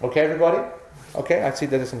 Okay, everybody? Okay, I see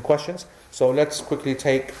that there's some questions. So let's quickly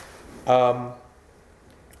take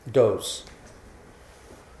those.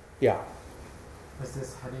 Yeah. Is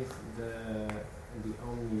this hadith the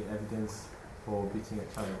only evidence for beating a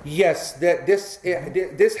child? Yes, this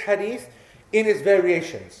hadith in its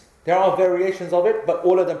variations. There are variations of it, but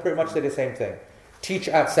all of them pretty much say the same thing. Teach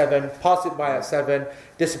at 7, pass it by at 7,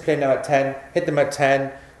 discipline them at 10, hit them at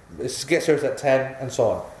 10, get serious at 10, and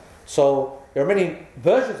so on. So there are many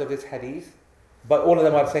versions of this hadith, but all of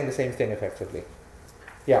them are saying the same thing effectively.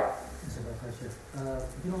 Yeah.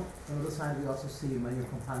 On the side we also see many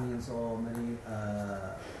companions or many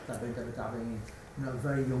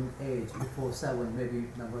very young age, before 7, maybe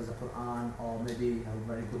memorize the Quran or maybe have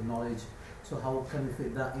very good knowledge. So how can we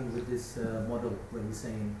fit that in with this model where we're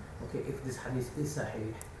saying, okay, if this hadith is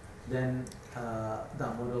sahih, then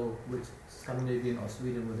that model which Scandinavian or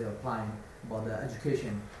Sweden where they're applying about the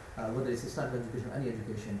education, whether it's Islamic education or any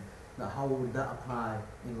education, how would that apply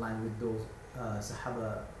in line with those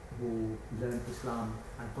Sahaba who learn Islam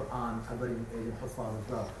and Quran at very young age and Hufaz as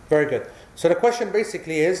well? Very good. So the question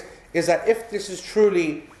basically is that if this is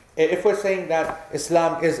truly, if we're saying that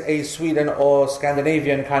Islam is a Sweden or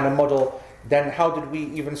Scandinavian kind of model, then how did we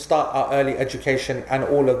even start our early education and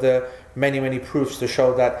all of the many, many proofs to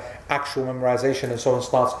show that actual memorization and so on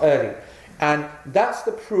starts early? And that's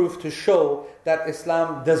the proof to show that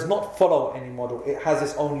Islam does not follow any model. It has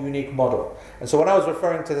its own unique model. And so when I was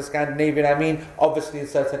referring to the Scandinavian, I mean, obviously in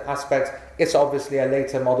certain aspects, it's obviously a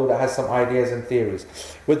later model that has some ideas and theories.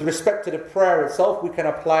 With respect to the prayer itself, we can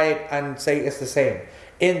apply it and say it's the same,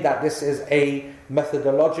 in that this is a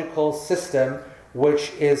methodological system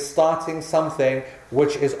which is starting something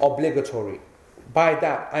which is obligatory. By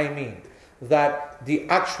that I mean that the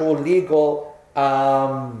actual legal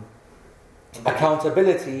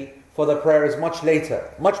accountability for the prayer is much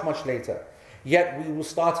later, much, much later. Yet we will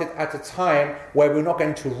start it at a time where we're not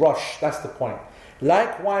going to rush. That's the point.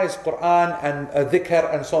 Likewise, Quran and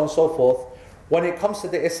dhikr and so on and so forth, when it comes to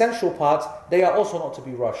the essential parts, they are also not to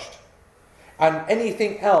be rushed. And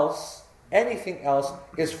anything else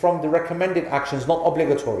is from the recommended actions, not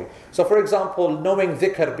obligatory. So for example, knowing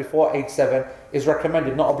dhikr before age 7 is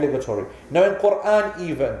recommended, not obligatory. Knowing Quran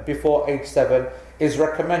even before age 7 is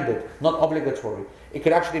recommended, not obligatory. It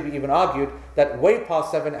could actually be even argued that way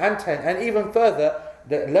past 7 and 10 and even further,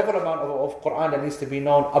 the level amount of Quran that needs to be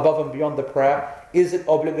known above and beyond the prayer, is it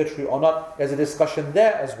obligatory or not? There's a discussion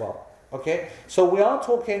there as well. Okay, so we are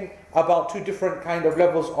talking about two different kind of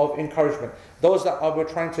levels of encouragement. Those that we're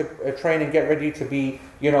trying to train and get ready to be,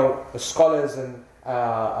 scholars and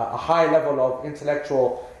a high level of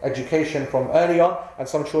intellectual education from early on, and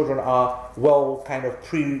some children are well kind of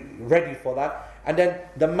pre-ready for that. And then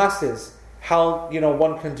the masses, how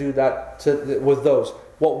one can do that with those,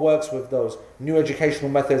 what works with those, new educational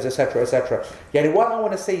methods, etc., etc. Yani what I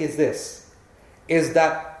want to say is this, is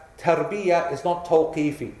that tarbiyah is not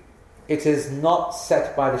tawqifi. It is not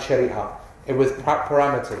set by the Sharia with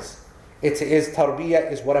parameters. It is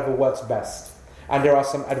tarbiyah is whatever works best. And there are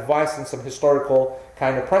some advice and some historical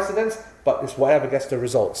kind of precedents, but it's whatever gets the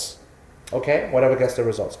results. Okay? Whatever gets the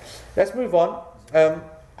results. Let's move on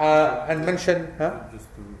and mention... Just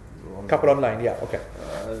a couple online, yeah, okay.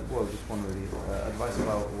 Just one really. Advice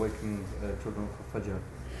about waking children for Fajr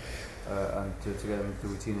and to get them into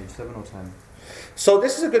routine age 7 or 10. So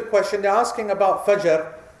this is a good question. They're asking about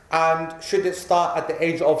Fajr and should it start at the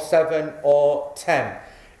age of 7 or 10.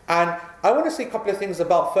 And I want to say a couple of things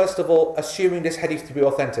about, first of all, assuming this hadith to be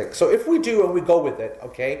authentic. So if we do and we go with it,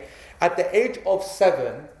 okay, at the age of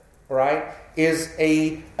 7, right, is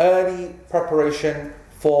a early preparation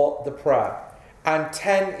for the prayer. And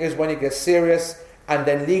 10 is when it gets serious, and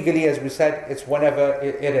then legally, as we said, it's whenever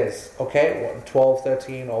it is, okay, 12,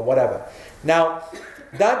 13 or whatever. Now,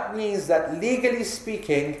 that means that legally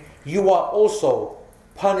speaking, you are also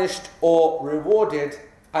punished or rewarded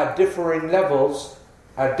at differing levels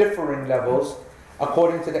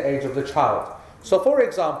according to the age of the child. So for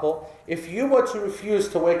example, if you were to refuse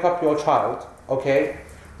to wake up your child, okay,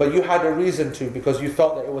 but you had a reason to because you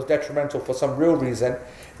felt that it was detrimental for some real reason,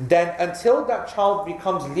 then until that child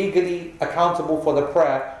becomes legally accountable for the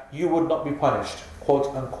prayer, you would not be punished,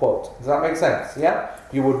 quote unquote. Does that make sense? Yeah?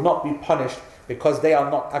 You would not be punished because they are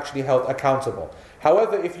not actually held accountable.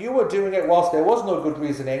 However, if you were doing it whilst there was no good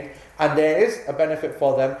reasoning, and there is a benefit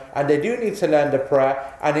for them, and they do need to learn the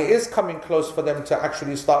prayer, and it is coming close for them to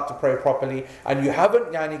actually start to pray properly, and you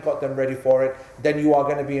haven't got them ready for it, then you are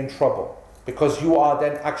going to be in trouble. Because you are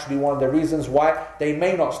then actually one of the reasons why they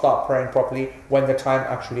may not start praying properly when the time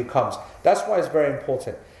actually comes. That's why it's very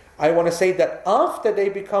important. I want to say that after they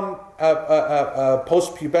become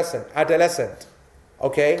post-pubescent, adolescent,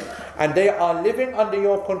 okay, and they are living under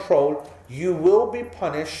your control, you will be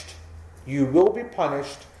punished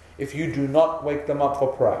if you do not wake them up for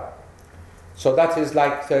prayer. So that is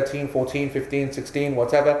like 13, 14, 15, 16,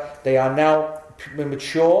 whatever. They are now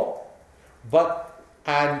mature,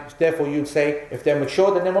 and therefore you'd say, if they're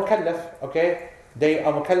mature, then they're mukallaf, okay? They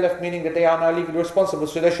are mukallaf, meaning that they are now legally responsible,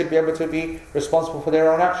 so they should be able to be responsible for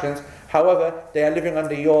their own actions. However, they are living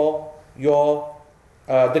under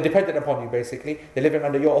they're dependent upon you, basically. They're living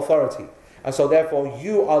under your authority. And so therefore,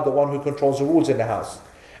 you are the one who controls the rules in the house.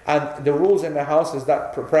 And the rules in the house is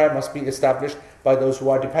that prayer must be established by those who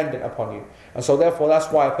are dependent upon you. And so therefore, that's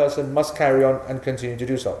why a person must carry on and continue to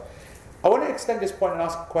do so. I want to extend this point and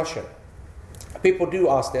ask a question. People do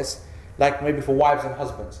ask this, like maybe for wives and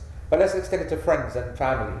husbands. But let's extend it to friends and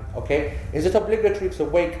family, okay? Is it obligatory to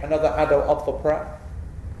wake another adult up for prayer?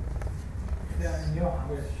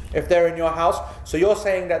 If they're in your house. So you're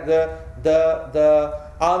saying that the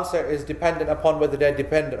answer is dependent upon whether they're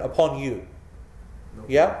dependent upon you. No.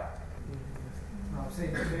 Yeah? No, I'm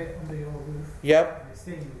saying if they're under your roof, Yep. they're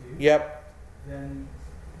staying with you, Yep. then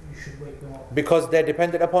you should wake them up. Because they're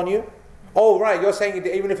dependent upon you? Oh, right. You're saying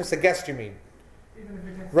even if it's a guest, you mean? Even if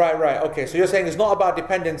it gets Right. Okay. So you're saying it's not about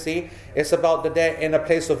dependency. It's about that they're in a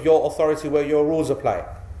place of your authority where your rules apply.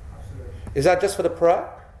 Absolutely. Is that just for the prayer?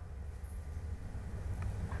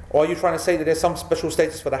 Or are you trying to say that there's some special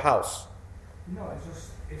status for the house? No, it's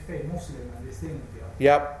just if they're Muslim and they're staying with you,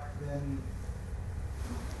 Yep. then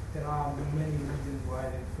there are many reasons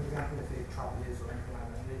why, for example, if they're travelers or anything like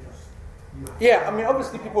that, they just... Yeah, I mean,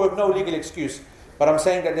 obviously people have no legal excuse. But I'm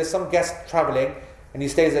saying that there's some guest traveling and he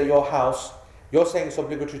stays at your house. You're saying it's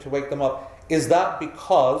obligatory to wake them up. Is that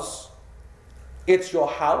because it's your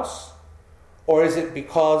house? Or is it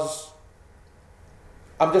because...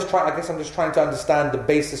 I'm just trying to understand the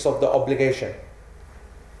basis of the obligation.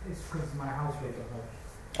 It's because it's my house wake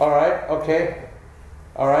up. Alright, okay.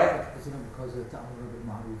 Alright. Is it not because of ta'amur bil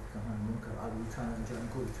ma'roof, nahy anil munkar? Are you trying to enjoy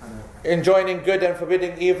good, trying to... Enjoining good and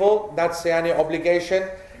forbidding evil, that's the obligation.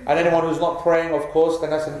 And anyone who's not praying, of course,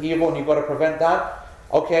 then that's an evil and you've got to prevent that.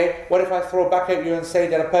 Okay, what if I throw back at you and say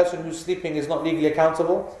that a person who's sleeping is not legally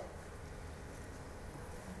accountable?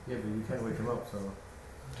 Yeah, but you can't wake him up, so...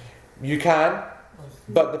 You can,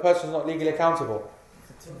 but the person's not legally accountable.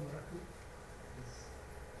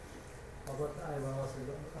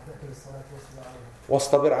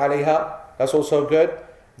 وَاصْطَبِرْ عَلَيْهَا. That's also good.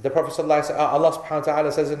 The Prophet Allah subhanahu wa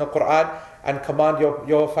ta'ala says in the Quran, and command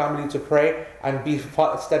your family to pray and be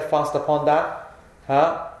steadfast upon that.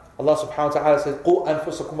 Allah subhanahu wa ta'ala says, قُوا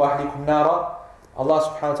أَنفُسَكُمْ وَأَهْلِكُمْ نَارًا. Allah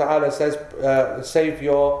subhanahu wa ta'ala says, save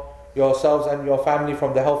yourselves and your family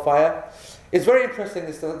from the hellfire. It's very interesting,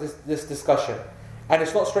 this discussion. And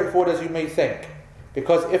it's not straightforward as you may think.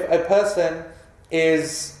 Because if a person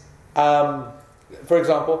is, for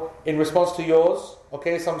example, in response to yours,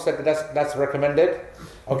 okay, some said that that's recommended,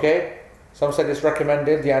 okay, some said it's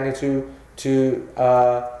recommended, the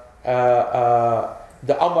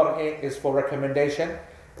amr is for recommendation,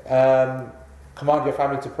 command your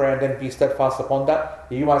family to pray and then be steadfast upon that.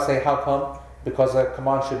 You might say, how come? Because a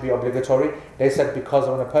command should be obligatory. They said because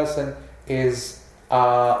when a person is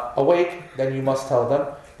awake, then you must tell them,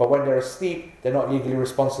 but when they're asleep, they're not legally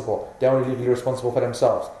responsible. They're only legally responsible for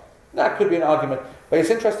themselves. That could be an argument, but it's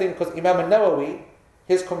interesting because Imam al-Nawawi,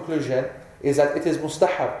 his conclusion is that it is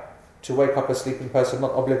mustahab to wake up a sleeping person,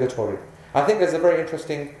 not obligatory. I think there's a very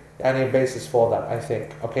interesting any basis for that, I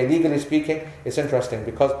think. Okay, legally speaking, it's interesting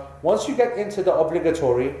because once you get into the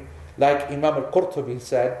obligatory, like Imam al-Qurtubi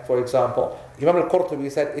said, for example, Imam al-Qurtubi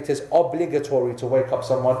said it is obligatory to wake up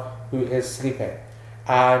someone who is sleeping.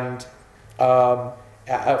 And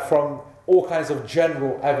from all kinds of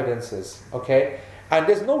general evidences, okay? And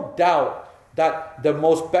there's no doubt that the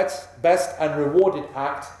most best and rewarded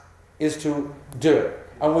act is to do it.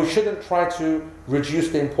 And we shouldn't try to reduce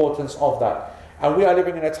the importance of that. And we are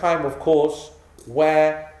living in a time, of course,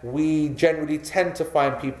 where we generally tend to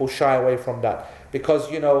find people shy away from that. Because,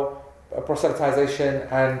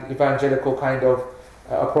 proselytization and evangelical kind of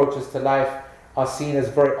approaches to life are seen as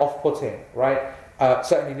very off-putting, right?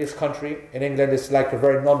 Certainly in this country, in England, it's like a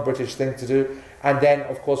very non-British thing to do. And then,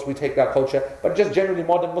 of course, we take that culture. But just generally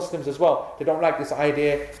modern Muslims as well. They don't like this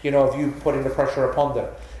idea, of you putting the pressure upon them.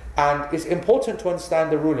 And it's important to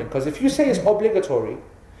understand the ruling. Because if you say it's obligatory,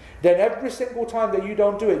 then every single time that you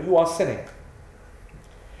don't do it, you are sinning.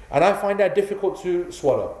 And I find that difficult to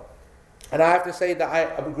swallow. And I have to say that I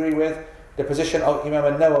agree with the position of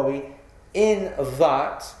Imam al-Nawawi in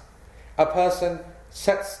that a person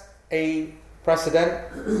sets a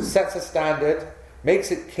precedent, sets a standard,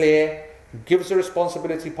 makes it clear, gives a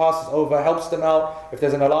responsibility, passes over, helps them out if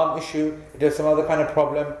there's an alarm issue, if there's some other kind of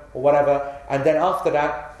problem or whatever, and then after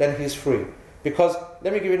that, then he's free. Because,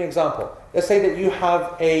 let me give you an example. Let's say that you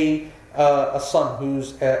have a son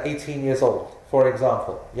who's 18 years old, for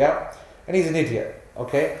example, yeah? And he's an idiot,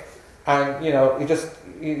 okay? And,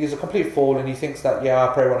 he's a complete fool and he thinks that,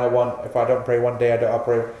 I pray when I want. If I don't pray one day, I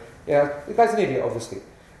pray. The guy's an idiot, obviously.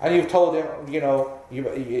 And you've told him,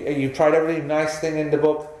 you've tried every nice thing in the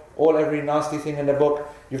book, every nasty thing in the book.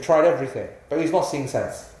 You've tried everything, but he's not seeing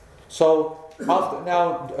sense. So, after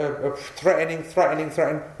now, threatening,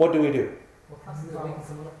 what do we do? What class is waking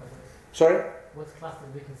someone up? Sorry? What class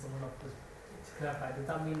is waking someone up? To clarify, does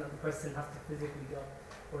that mean that the person has to physically go?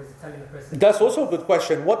 Or is it telling the person? That's also a good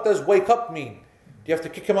question. What does wake up mean? Do you have to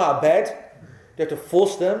kick them out of bed? Do you have to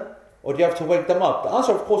force them? Or do you have to wake them up? The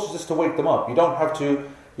answer, of course, is just to wake them up. You don't have to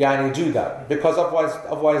do that. Because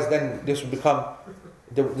otherwise then this would become,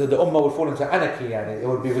 the ummah would fall into anarchy. It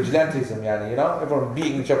would be vigilantism. Everyone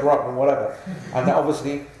beating each other up and whatever. And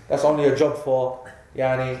obviously, that's only a job for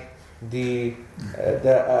the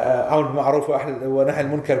Awl Ma'ruf wa Nahy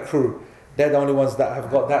al-Munkar crew. They're the only ones that have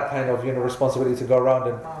got that kind of responsibility to go around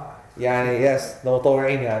and yes, no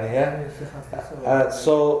mutawwi'in,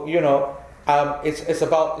 so it's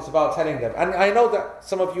about telling them. And I know that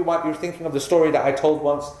some of you might be thinking of the story that I told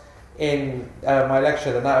once in my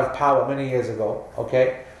lecture, The Night of Power, many years ago.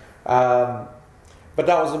 Okay, but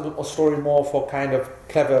that was a story more for kind of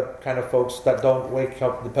clever kind of folks that don't wake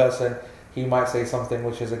up the person. He might say something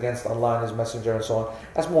which is against Allah and His Messenger and so on.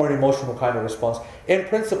 That's more an emotional kind of response. In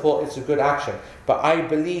principle, it's a good action. But I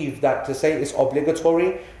believe that to say it's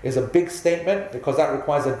obligatory is a big statement because that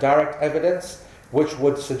requires a direct evidence which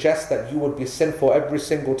would suggest that you would be sinful every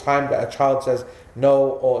single time that a child says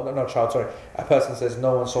no, a person says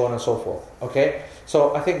no and so on and so forth. Okay?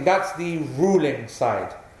 So I think that's the ruling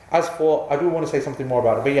side. As for, I do want to say something more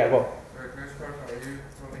about it, but go on.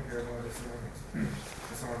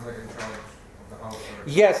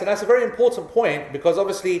 Yes, and that's a very important point because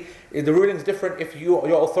obviously the ruling is different if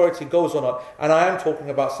your authority goes or not. And I am talking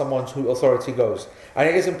about someone whose authority goes. And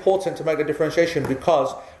it is important to make the differentiation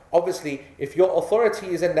because obviously if your authority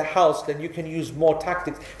is in the house, then you can use more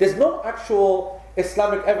tactics. There's no actual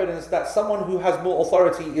Islamic evidence that someone who has more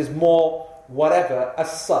authority is more whatever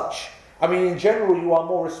as such. I mean, in general, you are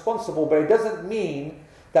more responsible, but it doesn't mean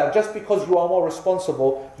that just because you are more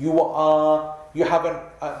responsible, you haven't,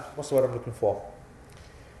 what's the word I'm looking for?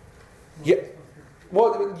 Yeah,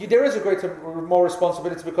 well, there is a greater, more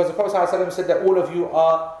responsibility because the Prophet ﷺ said that all of you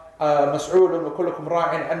are mas'oolun wa kullukum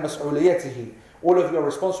ra'in an mas'ooliyatihi. All of you are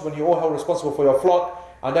responsible and you all are responsible for your flock.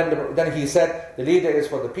 And then he said the leader is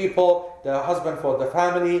for the people, the husband for the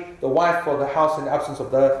family, the wife for the house in the absence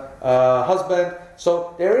of the husband.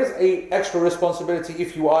 So there is a extra responsibility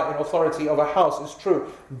if you are in authority of a house, it's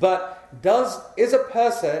true. But does a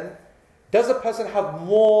person have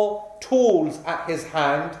more tools at his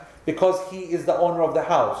hand because he is the owner of the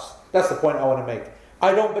house? That's the point I want to make.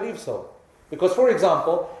 I don't believe so. Because for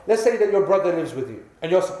example, let's say that your brother lives with you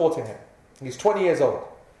and you're supporting him. He's 20 years old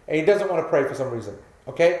and he doesn't want to pray for some reason.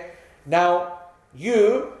 Okay? Now,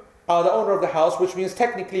 you are the owner of the house, which means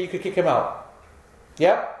technically you could kick him out.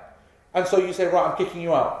 Yeah? And so you say, right, I'm kicking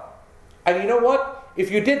you out. And you know what?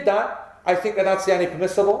 If you did that, I think that that's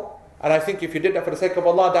permissible. And I think if you did that for the sake of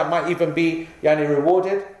Allah, that might even be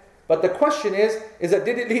rewarded. But the question is that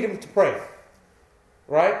did it lead him to pray?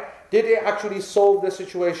 Right? Did it actually solve the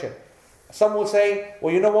situation? Some will say,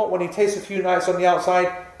 well, you know what, when he tastes a few nights on the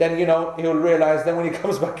outside, then, he'll realize, then when he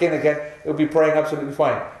comes back in again, he'll be praying absolutely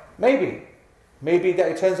fine. Maybe. Maybe that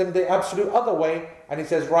it turns him the absolute other way, and he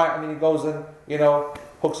says, right, and then he goes and,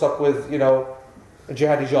 hooks up with, a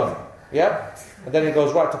jihadi John. Yeah? And then he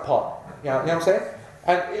goes right to pot. You know what I'm saying?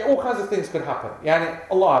 And all kinds of things could happen.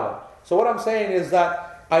 Allah Alam. So what I'm saying is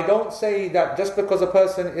that I don't say that just because a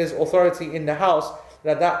person is authority in the house,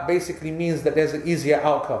 that basically means that there's an easier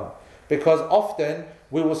outcome. Because often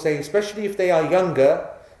we will say, especially if they are younger,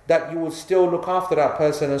 that you will still look after that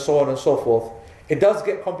person and so on and so forth. It does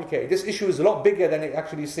get complicated. This issue is a lot bigger than it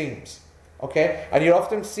actually seems. Okay? And you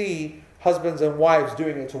often see husbands and wives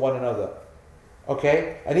doing it to one another.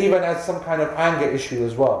 Okay? And even as some kind of anger issue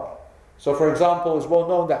as well. So for example, it's well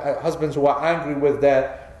known that husbands who are angry with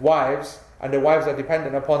their wives, and their wives are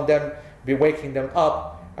dependent upon them, be waking them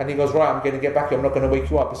up, and he goes, right, I'm going to get back here, I'm not going to wake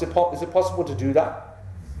you up. Is it possible to do that?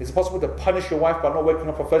 Is it possible to punish your wife by not waking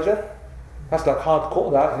up for Fajr? That's like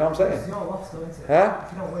hardcore, that, you know what I'm saying? It's your loss though, isn't it? Huh?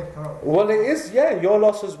 If you don't wake her up. Well, it is, your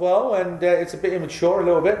loss as well, and it's a bit immature, a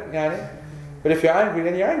little bit, But if you're angry,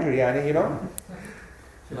 then you're angry,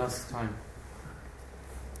 Last time.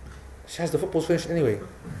 Shaz, the football's finished anyway.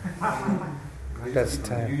 That's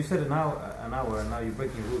time. You said an hour, and now you're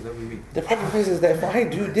breaking rules every week. The problem is that if I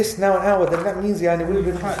do this now an hour, then that means we'll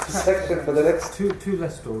be section for the next two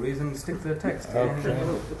less stories and stick to the text. Okay.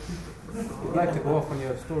 You'd like to go off on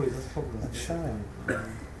your stories, that's the problem. Shine.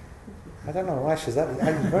 I don't know why Shazad.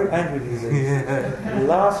 I'm very angry these days. The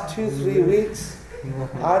last 2-3 weeks,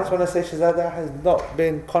 I just want to say Shazada has not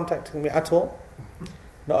been contacting me at all.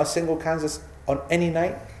 Not a single Kansas on any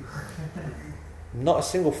night. Not a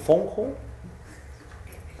single phone call.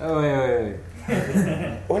 Oh, wait.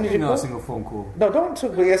 When did you Not call? a single phone call. No, don't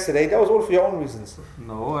talk about yesterday. That was all for your own reasons.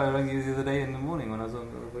 No, I rang you the other day in the morning when I was on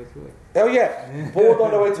the way to work. Oh yeah, bored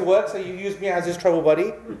on the way to work, so you used me as his travel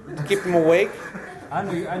buddy to keep him awake. I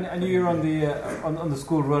knew you were on the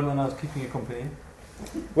school run and I was keeping you company.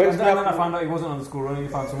 Wakes And me then up. I found out he wasn't on the school run. You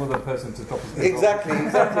found some other person to drop his kids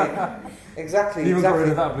Exactly. You even got rid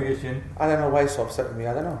of that obligation. I don't know why he's so upset with me.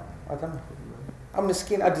 I don't know. I'm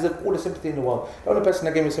Miskeen. I deserve all the sympathy in the world. The only person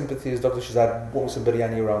that gave me sympathy is Dr. Shazad. Brought me some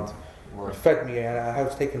biryani around. What? Fed me, and I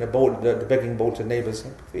was taking the begging bowl to neighbours.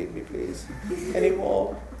 Feed me, please. Any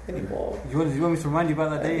more? You want me to remind you about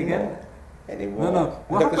that day again? Any more? No.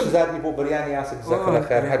 What Dr. Shazad, he bought biryani. I said, Jazakallah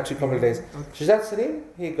khair. Had 2 coming days. Shazad Salim,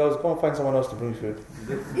 he goes, go and find someone else to bring food.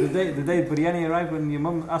 The day biryani arrived when your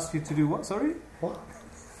mum asked you to do what? Sorry? What?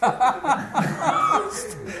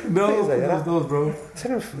 No, those, bro.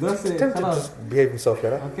 Tell him That's it. to just behave himself,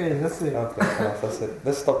 yeah? Okay, that's it. Okay, that's it.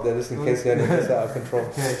 Let's stop there, just in case he gets out of control.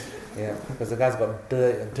 Okay. Yeah, because the guy's got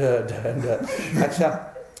dirt. Acha.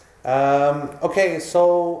 Okay,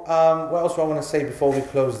 so what else do I want to say before we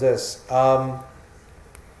close this? Okay,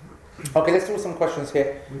 let's do some questions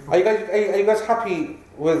here. Are you guys happy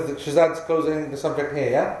with Shazad's closing the subject here?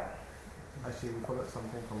 Yeah. Actually, we forgot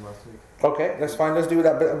something from last week. Okay, that's fine. Let's do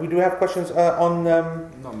that. But we do have questions on.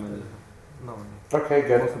 Not many. Okay,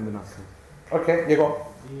 good. Most of them asked. Okay, you go.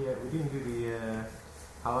 Yeah, we didn't do the.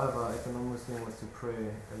 However, if a non-Muslim was to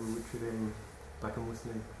pray, we would treat him like a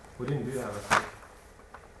Muslim. We didn't do that last week.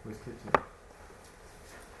 We skipped it.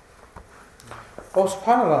 Oh,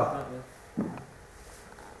 subhanallah.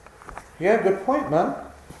 Yeah, good point, man.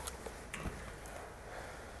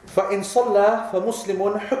 فَإِنْ صَلَّى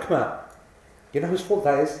فَمُسْلِمٌ حُكْمًا. You know whose fault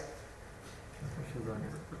that is?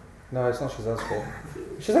 No, it's not Shazad's fault.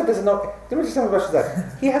 Shazad doesn't know. Let me just tell you about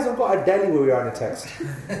Shazad. He hasn't got a dali where we are in the text.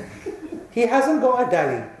 He hasn't got a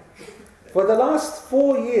dali. For the last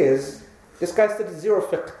 4 years, this guy studied 0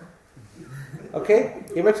 fiqh. Okay?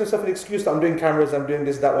 He makes himself an excuse that I'm doing cameras, I'm doing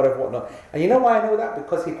this, that, whatever, whatnot. And you know why I know that?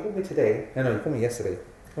 Because he called me today. No, he called me yesterday.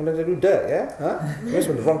 I'm going to do dirt, yeah? Huh? He's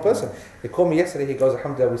with the wrong person. He called me yesterday, he goes,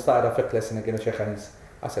 Alhamdulillah, we started our fiqh lesson again at Sheikh Anis.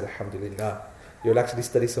 I said, Alhamdulillah. You'll actually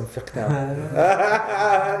study some fiqh now.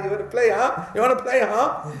 You want to play, huh? You want to play,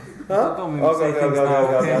 huh? Don't make me say things I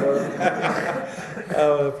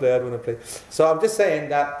want to play. So I'm just saying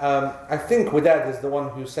that I think Wadad is the one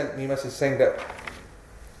who sent me a message saying that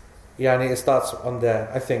it starts on there.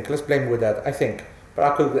 I think. Let's blame Wadad. I think. But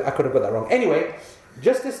I could have got that wrong. Anyway,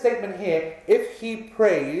 just this statement here. If he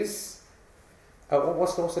prays,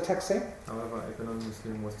 what's the text saying? However, if a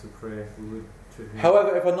non-Muslim was to pray, we would treat him.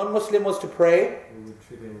 However, if a non-Muslim was to pray, we would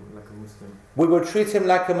treat him like a Muslim. we would treat him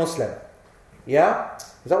like a Muslim. Yeah?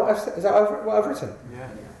 Is that what I've said? Is that what I've written? Yeah.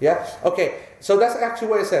 Yeah? Okay. So that's actually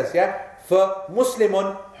what it says, yeah? For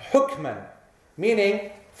Muslimun hukman.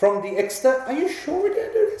 Meaning, from the extent... Are you sure we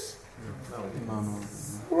didn't do this? No.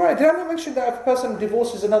 Right. Did I not mention that if a person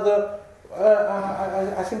divorces another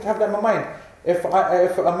I seem to have that in my mind. If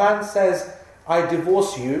a man says, I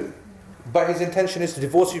divorce you, but his intention is to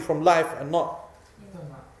divorce you from life and not...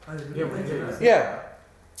 Yeah.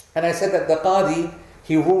 And I said that the Qadi,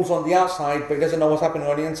 he rules on the outside, but he doesn't know what's happening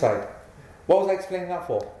on the inside. What was I explaining that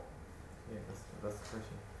for? Yeah, that's the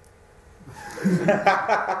question.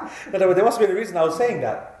 No, there must be a reason I was saying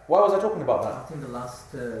that. Why was I talking about that? I think the last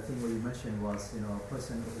thing what you mentioned was, a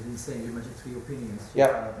person who is saying, you mentioned three opinions.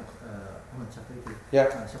 Yeah. Ahmad Shafiqi, Yeah.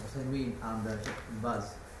 Sheikh Hussain and Sheikh Ibn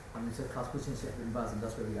Baz. And we said class question Sheikh Ibn Baz, and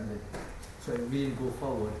that's where we ended. So we didn't go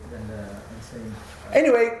forward and saying...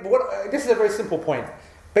 Anyway, this is a very simple point.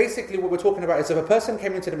 Basically, what we're talking about is if a person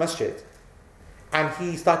came into the masjid and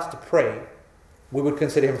he started to pray, we would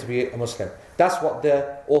consider him to be a Muslim. That's what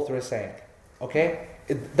the author is saying. Okay?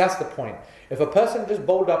 That's the point. If a person just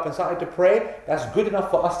bowled up and started to pray, that's good enough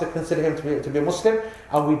for us to consider him to be a Muslim,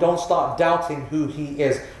 and we don't start doubting who he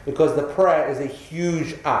is, because the prayer is a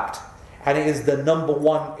huge act, and it is the number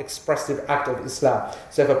one expressive act of Islam.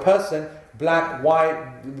 So if a person, black, white,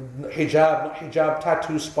 hijab, not hijab,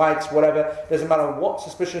 tattoo, spikes, whatever, doesn't matter what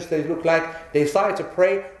suspicious they look like, they started to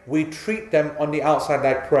pray, we treat them on the outside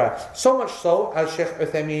like prayer. So much so, as Sheikh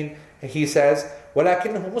Uthaymeen, he says,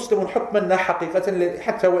 وَلَكِنَّهُ مُسْلِمٌ حُكْمًا لَا حَقِيقَةً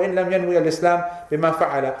حَتَّى وَإِنْ لَمْ يَنْوِيَ الْإِسْلَامِ بِمَا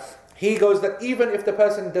فَعَلَ. He goes that even if the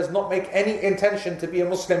person does not make any intention to be a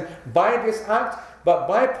Muslim by this act, but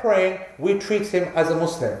by praying, we treat him as a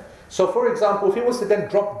Muslim. So for example, if he was to then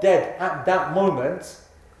drop dead at that moment,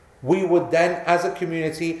 we would then, as a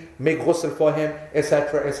community, make ghusl for him,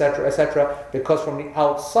 etc., etc., etc., because from the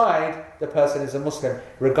outside, the person is a Muslim,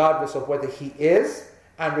 regardless of whether he is,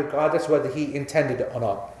 and regardless whether he intended it or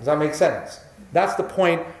not. Does that make sense? That's the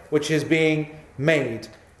point which is being made.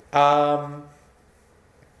 I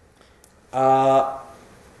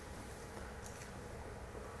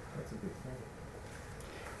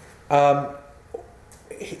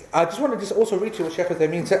just want to also read to you what Sheikh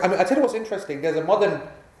Uthaymeen said. I tell you what's interesting. There's a modern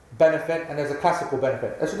benefit and there's a classical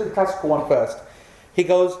benefit. Let's do the classical one first. He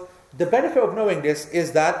goes, the benefit of knowing this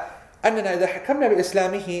is that أننا إذا حكمنا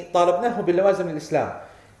بإسلامه طالبناه بلوازم الإسلام.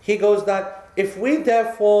 He goes that if we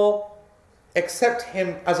therefore accept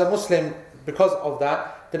him as a Muslim because of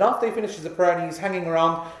that, then after he finishes the prayer and he's hanging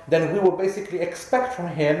around, then we will basically expect from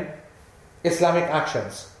him Islamic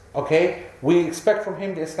actions. Okay? We expect from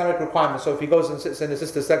him the Islamic requirements. So if he goes and sits in the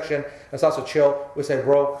sister section and starts to chill, we say,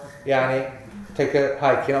 bro, yani, take a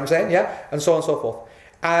hike, you know what I'm saying? Yeah? And so on and so forth.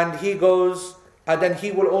 And he goes, and then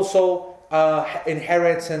he will also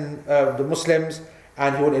inherit the Muslims,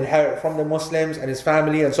 and he will inherit from the Muslims and his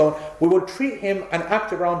family and so on. We will treat him and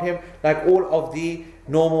act around him like all of the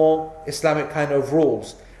normal Islamic kind of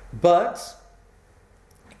rules. But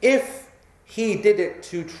if he did it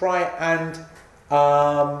to try and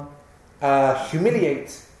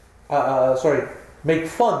make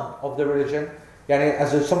fun of the religion,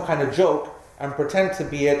 as some kind of joke, and pretend to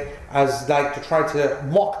be it as like to try to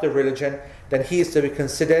mock the religion, then he is to be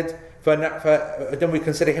considered, then we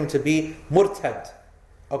consider him to be murtad.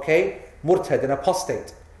 Okay? Murtad, an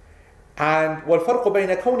apostate. And والفرق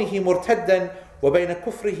بين كونه مرتدا وبين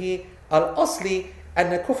كفره الأصلي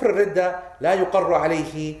أن كفر الردة لا يقر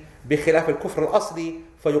عليه بخلاف الكفر الأصلي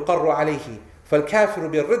فيقر عليه. فالكافر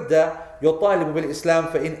بالردة يطالب بالإسلام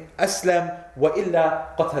فإن أسلم وإلا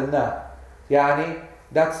قتلناه.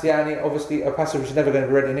 That's obviously a passage which is never going to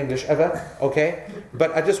be read in English ever. Okay?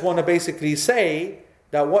 But I just want to basically say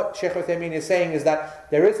that what Sheikh Uthaymeen is saying is that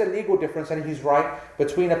there is a legal difference, and he's right,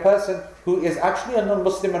 between a person who is actually a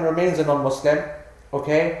non-Muslim and remains a non-Muslim,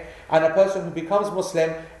 okay, and a person who becomes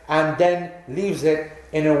Muslim and then leaves it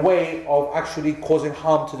in a way of actually causing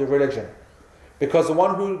harm to the religion. Because the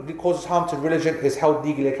one who causes harm to religion is held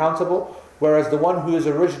legally accountable, whereas the one who is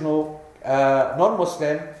original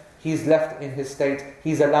non-Muslim, he's left in his state,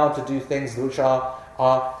 he's allowed to do things which are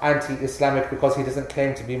anti-Islamic because he doesn't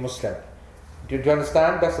claim to be Muslim. Do you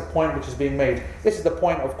understand? That's the point which is being made. This is the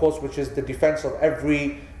point, of course, which is the defense of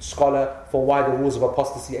every scholar for why the rules of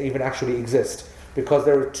apostasy even actually exist. Because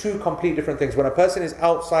there are two complete different things. When a person is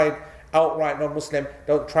outright non-Muslim,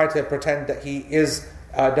 don't try to pretend that he is,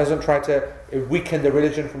 doesn't try to weaken the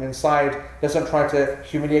religion from inside, doesn't try to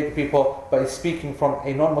humiliate the people, but is speaking from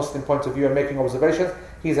a non-Muslim point of view and making observations,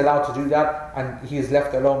 he's allowed to do that, and he is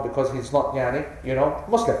left alone because he's not,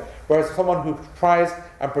 Muslim. Whereas someone who tries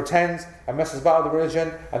and pretends and messes about the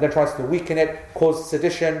religion and then tries to weaken it, cause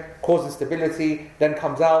sedition, cause instability, then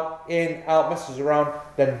comes out, messes around,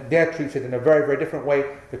 then they're treated in a very, very different way,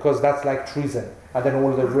 because that's like treason. And then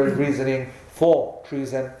all the reasoning for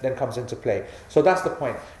treason then comes into play. So that's the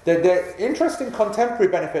point. The interesting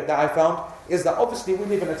contemporary benefit that I found is that obviously we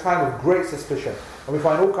live in a time of great suspicion, and we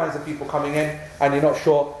find all kinds of people coming in and you're not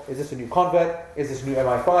sure, is this a new convert, is this new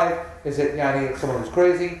MI5, is it someone who's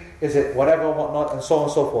crazy, is it whatever, whatnot, and so on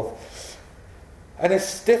and so forth. And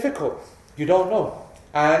it's difficult, you don't know.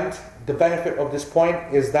 And the benefit of this point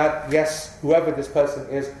is that yes, whoever this person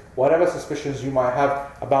is, whatever suspicions you might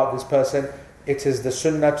have about this person, it is the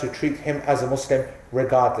sunnah to treat him as a Muslim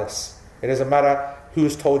regardless. It doesn't matter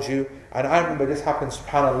who's told you. And I remember this happened,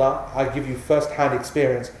 subhanAllah, I give you first-hand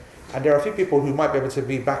experience. And there are a few people who might be able to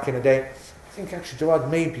be back in the day. I think actually, Jawad,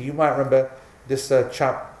 maybe you might remember this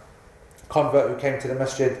chap, convert, who came to the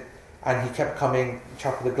masjid and he kept coming,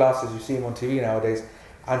 chap with the glasses, you see him on TV nowadays.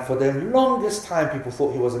 And for the longest time, people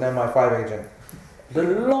thought he was an MI5 agent. The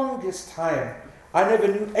longest time. I never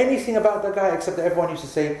knew anything about that guy except that everyone used to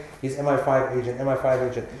say he's MI5 agent,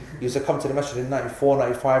 MI5 agent. He used to come to the masjid in 94,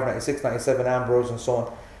 95, 96, 97, Ambrose and so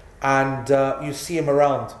on. And you see him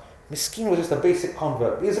around. Miskeen was just a basic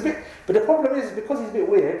convert. He's a bit, but the problem is because he's a bit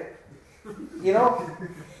weird, you know,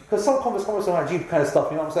 because some converts come with some Ajib kind of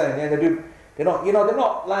stuff, you know what I'm saying? Yeah, they're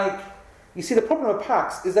not like, you see the problem with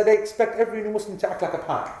packs is that they expect every new Muslim to act like a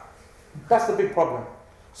pack. That's the big problem.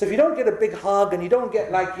 So if you don't get a big hug and you don't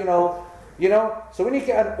get like, you know, so when you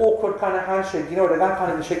get an awkward kind of handshake, the guy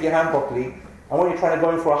can't even shake your hand properly, and when you're trying to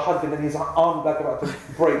go in for a hug and then his arm like about to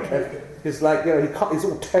break, he's like, he's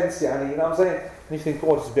all tense, you know what I'm saying? And you think,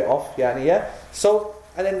 oh, it's a bit off, yeah. So,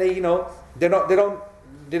 and then they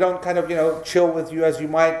don't kind of, chill with you as you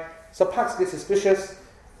might. So packs get suspicious,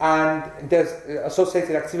 and there's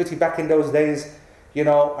associated activity back in those days. I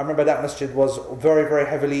remember that masjid was very, very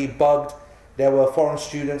heavily bugged. There were foreign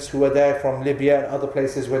students who were there from Libya and other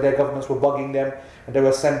places where their governments were bugging them, and they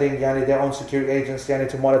were sending their own security agents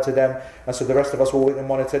to monitor them, and so the rest of us were waiting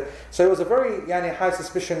monitored. So it was a very high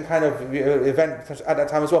suspicion kind of event at that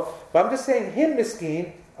time as well. But I'm just saying, him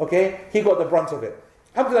miskeen, okay, he got the brunt of it.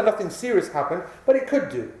 Alhamdulillah, nothing serious happened, but it could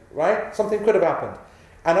do, right? Something could have happened.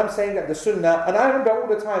 And I'm saying that the sunnah, and I remember all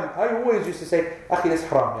the time, I always used to say, Akhi, that's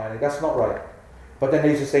haram, that's not right. But then they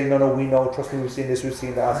used to say, no, we know, trust me, we've seen this, we've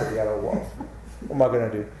seen that. I said, what am I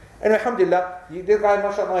going to do? And alhamdulillah, this guy,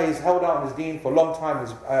 mashallah, he's held out on his deen for a long time.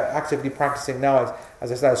 He's actively practicing now.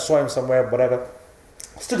 As I said, I saw him somewhere, whatever.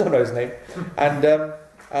 Still don't know his name. And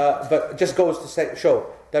but it just goes to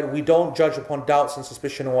show that we don't judge upon doubts and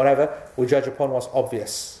suspicion or whatever. We judge upon what's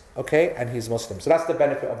obvious. Okay? And he's Muslim. So that's the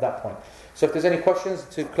benefit of that point. So if there's any questions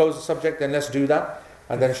to close the subject, then let's do that.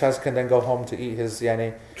 And then Shaz can then go home to eat his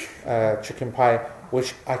chicken pie,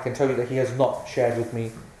 which I can tell you that he has not shared with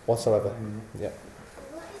me whatsoever. Mm-hmm. Yeah.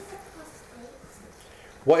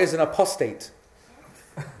 What is an apostate?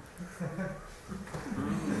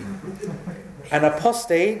 An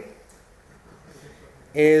apostate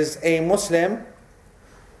is a Muslim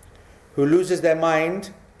who loses their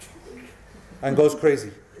mind and goes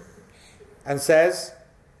crazy and says,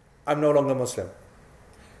 I'm no longer Muslim.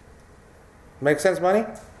 Make sense, Mani?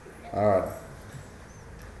 Alright.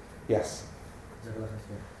 Yes.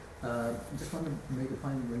 Just want to make a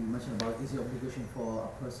point when you mentioned about is the obligation for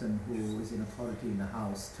a person who is in authority in the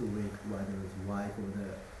house to wake either his wife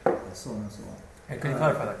or the son and so on. And can you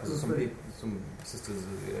clarify that? Because some sisters.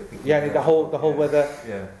 The whole whether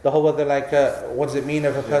what does it mean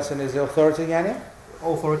if a person is the authority?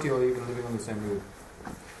 Authority, or even living on the same roof.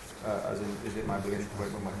 As in, is it my obligation to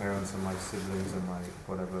work with my parents and my siblings and my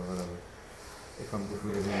whatever. If we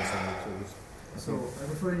live in the same roof. So,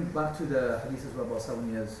 referring back to the hadith as well about 7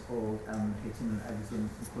 years old and 18 and everything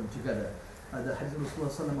put together, the hadith of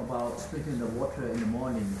Rasulullah about sprinkling the water in the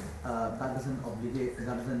morning, that doesn't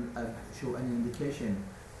show any indication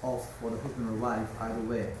of, for the husband or wife, either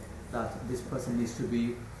way, that this person needs to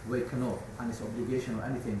be waken up and it's obligation or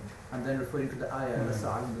anything. And then referring to the ayah, for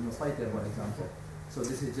example. So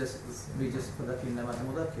this is just for the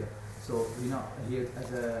Mudakir. So we're not here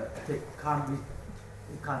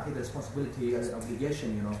can't take the responsibility as an obligation,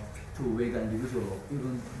 to wake the individual,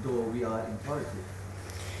 even though we are in authority.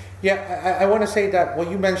 Yeah, I want to say that what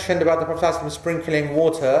you mentioned about the Prophet sprinkling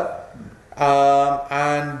water,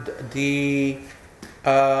 and the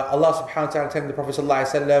Allah subhanahu wa ta'ala telling the Prophet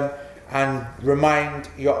ﷺ, and remind,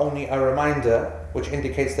 you're only a reminder, which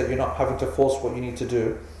indicates that you're not having to force what you need to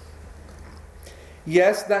do.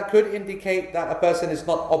 Yes, that could indicate that a person is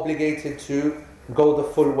not obligated to go the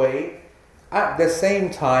full way. At the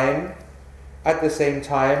same time,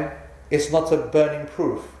 it's not a burning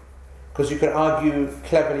proof, because you could argue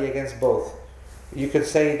cleverly against both. You could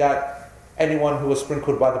say that anyone who was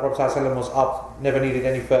sprinkled by the Prophet ﷺ was up, never needed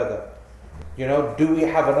any further. Do we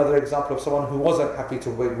have another example of someone who wasn't happy to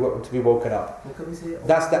be woken up? Well, can we say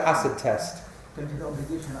That's the acid test. can we take the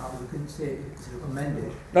obligation out? We couldn't say it's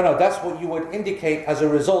recommended. No, that's what you would indicate as a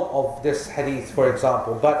result of this hadith, for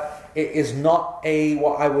example. But it is not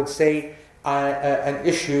what I would say an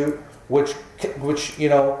issue which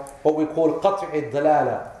what we call qat'i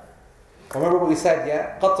dalala. Remember what we said,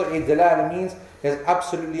 yeah? Qat'i dalala means there's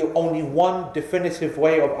absolutely only one definitive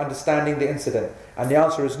way of understanding the incident. And the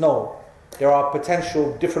answer is no. There are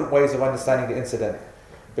potential different ways of understanding the incident.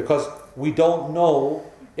 Because we don't know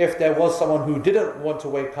if there was someone who didn't want to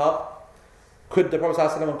wake up. Could the Prophet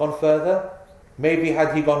ﷺ have gone further? Maybe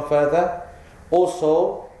had he gone further?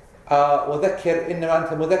 Also, وَذَكِّرْ إِنَّمَا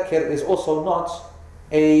أَنْتَ مُذَكِّرْ is also not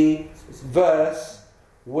a verse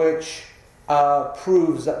which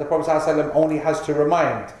proves that the Prophet ﷺ only has to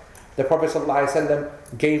remind. The Prophet ﷺ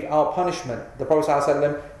gave out punishment. The Prophet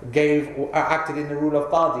ﷺ acted in the rule of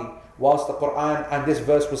Qadi whilst the Quran and this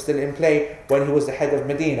verse was still in play when he was the head of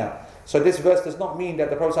Medina. So this verse does not mean that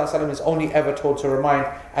the Prophet ﷺ is only ever told to remind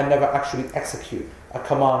and never actually execute a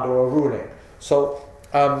command or a ruling. So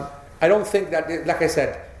I don't think that, like I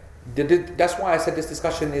said, that's why I said this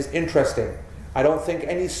discussion is interesting. I don't think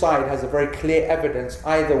any side has a very clear evidence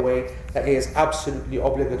either way that it is absolutely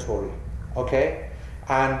obligatory. Okay?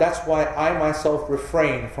 And that's why I myself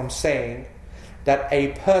refrain from saying that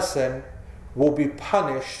a person will be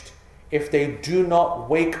punished if they do not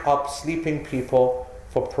wake up sleeping people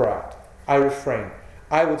for prayer. I refrain.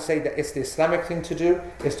 I would say that it's the Islamic thing to do,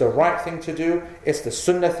 it's the right thing to do, it's the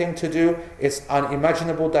Sunnah thing to do, it's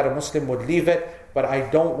unimaginable that a Muslim would leave it, but I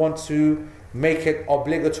don't want to make it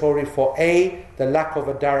obligatory for A, the lack of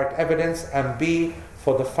a direct evidence, and B,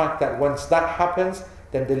 for the fact that once that happens,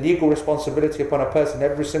 then the legal responsibility upon a person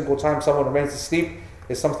every single time someone remains asleep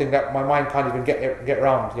is something that my mind can't even get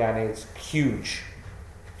around. Yani, it's huge.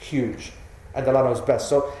 And Allah knows best.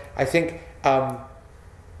 So I think,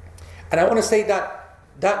 and I want to say that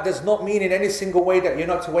does not mean in any single way that you're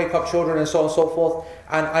not to wake up children and so on and so forth.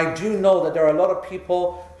 And I do know that there are a lot of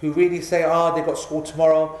people who really say, they got school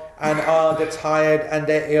tomorrow, and they're tired and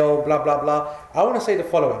they're ill, blah, blah, blah. I want to say the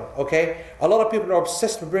following, okay? A lot of people are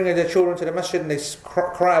obsessed with bringing their children to the masjid and they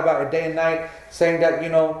cry about it day and night, saying that,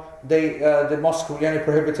 the mosque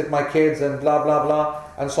prohibited my kids and blah, blah, blah,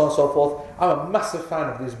 and so on and so forth. I'm a massive fan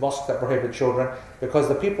of these mosques that prohibit children, because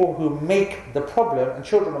the people who make the problem, and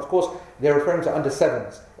children, of course, they're referring to under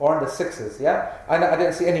 7s or under 6s, yeah? I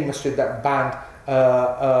didn't see any masjid that banned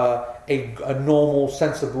a normal,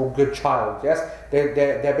 sensible, good child. Yes,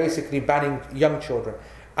 they're basically banning young children.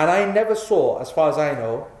 And I never saw, as far as I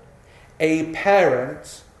know, a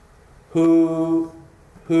parent who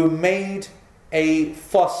made a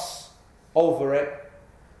fuss over it,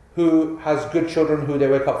 who has good children who they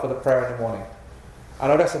wake up for the prayer in the morning. I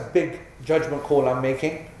know that's a big judgment call I'm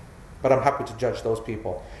making, but I'm happy to judge those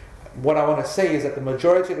people. What I want to say is that the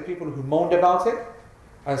majority of the people who moaned about it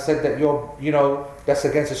and said that that's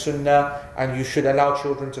against the Sunnah and you should allow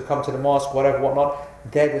children to come to the mosque,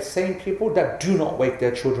 whatnot, they're the same people that do not wake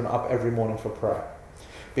their children up every morning for prayer.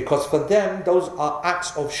 Because for them, those are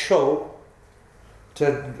acts of show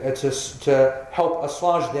to help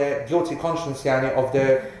assuage their guilty conscience, of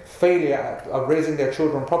their failure of raising their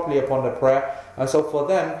children properly upon the prayer. And so for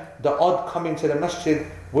them, the odd coming to the masjid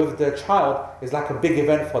with their child is like a big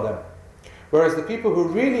event for them. Whereas the people who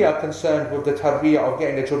really are concerned with the tarbiyah of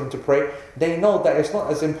getting their children to pray, they know that it's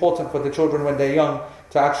not as important for the children when they're young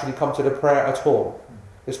to actually come to the prayer at all.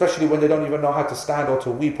 Especially when they don't even know how to stand or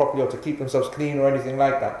to weep properly or to keep themselves clean or anything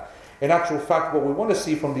like that. In actual fact, what we want to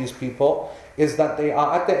see from these people is that they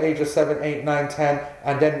are at the age of 7, 8, 9, 10,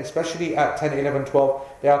 and then especially at 10, 11, 12,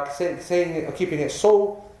 they are keeping it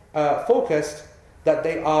so focused that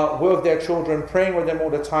they are with their children, praying with them all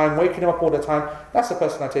the time, waking them up all the time. That's the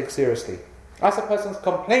person I take seriously. That's a person's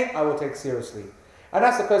complaint I will take seriously. And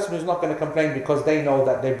that's the person who's not going to complain because they know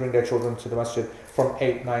that they bring their children to the masjid from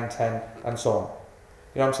 8, 9, 10 and so on.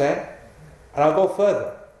 You know what I'm saying? And I'll go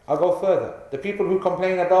further. The people who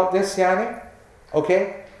complain about this,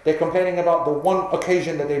 okay, they're complaining about the one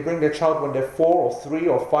occasion that they bring their child when they're 4 or 3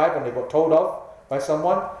 or 5 and they got told off by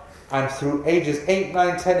someone. And through ages 8,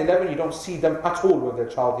 9, 10, 11, you don't see them at all with their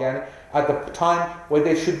child, at the time where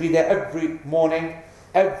they should be there every morning,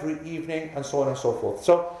 every evening, and so on and so forth.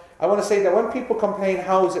 So I want to say that when people complain,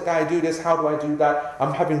 how is it that I do this, how do I do that,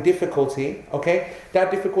 I'm having difficulty, okay?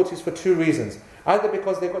 That difficulty is for 2 reasons. Either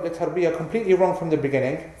because they got the tarbiyah completely wrong from the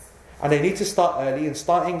beginning, and they need to start early, and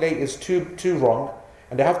starting late is too wrong,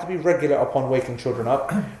 and they have to be regular upon waking children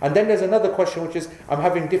up. And then there's another question, which is, I'm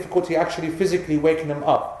having difficulty actually physically waking them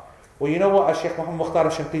up. Well, you know what Shaykh Muhammad Mukhtar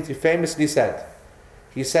al-Shanqiti famously said?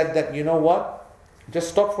 He said that, you know what? Just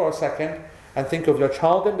stop for a second and think of your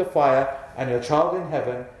child in the fire and your child in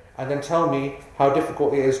heaven, and then tell me how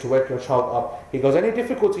difficult it is to wake your child up. He goes, any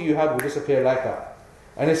difficulty you have will disappear like that.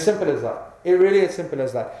 And it's simple as that. It really is simple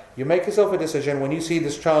as that. You make yourself a decision when you see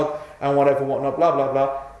this child and whatever, whatnot, blah, blah,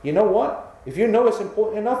 blah. You know what? If you know it's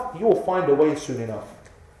important enough, you will find a way soon enough.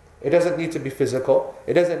 It doesn't need to be physical.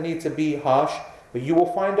 It doesn't need to be harsh. But you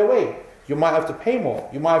will find a way. You might have to pay more.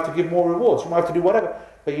 You might have to give more rewards. You might have to do whatever.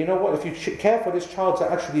 But you know what? If you care for this child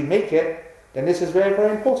to actually make it, then this is very,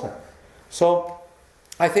 very important. So,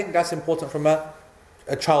 I think that's important from a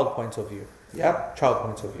child point of view. Yeah? Child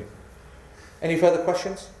point of view. Any further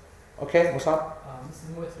questions? Okay, Musab? This is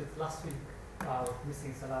more with last week,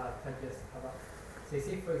 missing Salah, Fajr, Salah. So you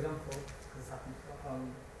say, for example, this happened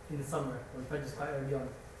in the summer, when Fajr is quite early on.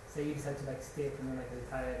 Say you decide to like stay up and then like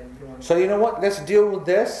retire and you don't want to... So you know what? Let's deal with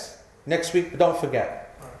this next week, but don't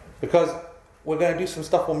forget. Because we're going to do some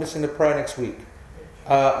stuff on missing the prayer next week.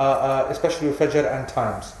 Especially with Fajr and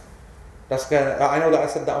times. I know that I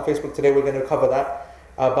said that on Facebook today, we're going to cover that.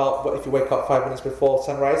 About what if you wake up 5 minutes before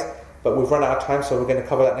sunrise. But we've run out of time, so we're going to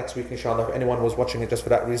cover that next week, inshallah. If anyone was watching it just for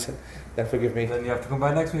that reason, then forgive me. Then you have to come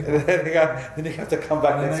back next week. then you have to come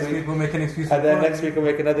back next week. We'll make an excuse. And then next week we'll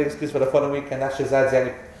make another excuse for the following week. And that's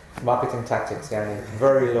Shazad's marketing tactics.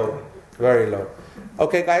 Very low. Very low.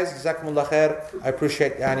 Okay guys, Jazakumullah khair. I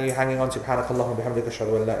appreciate hanging on. Subhanakallahumma bihamdika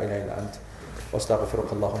ashhadu an la ilaha illa ant wa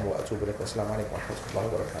astaghfiruka Allahumma wa atubu ilaik. Assalamu alaikum wa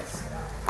rahmatullahi wa barakatuh.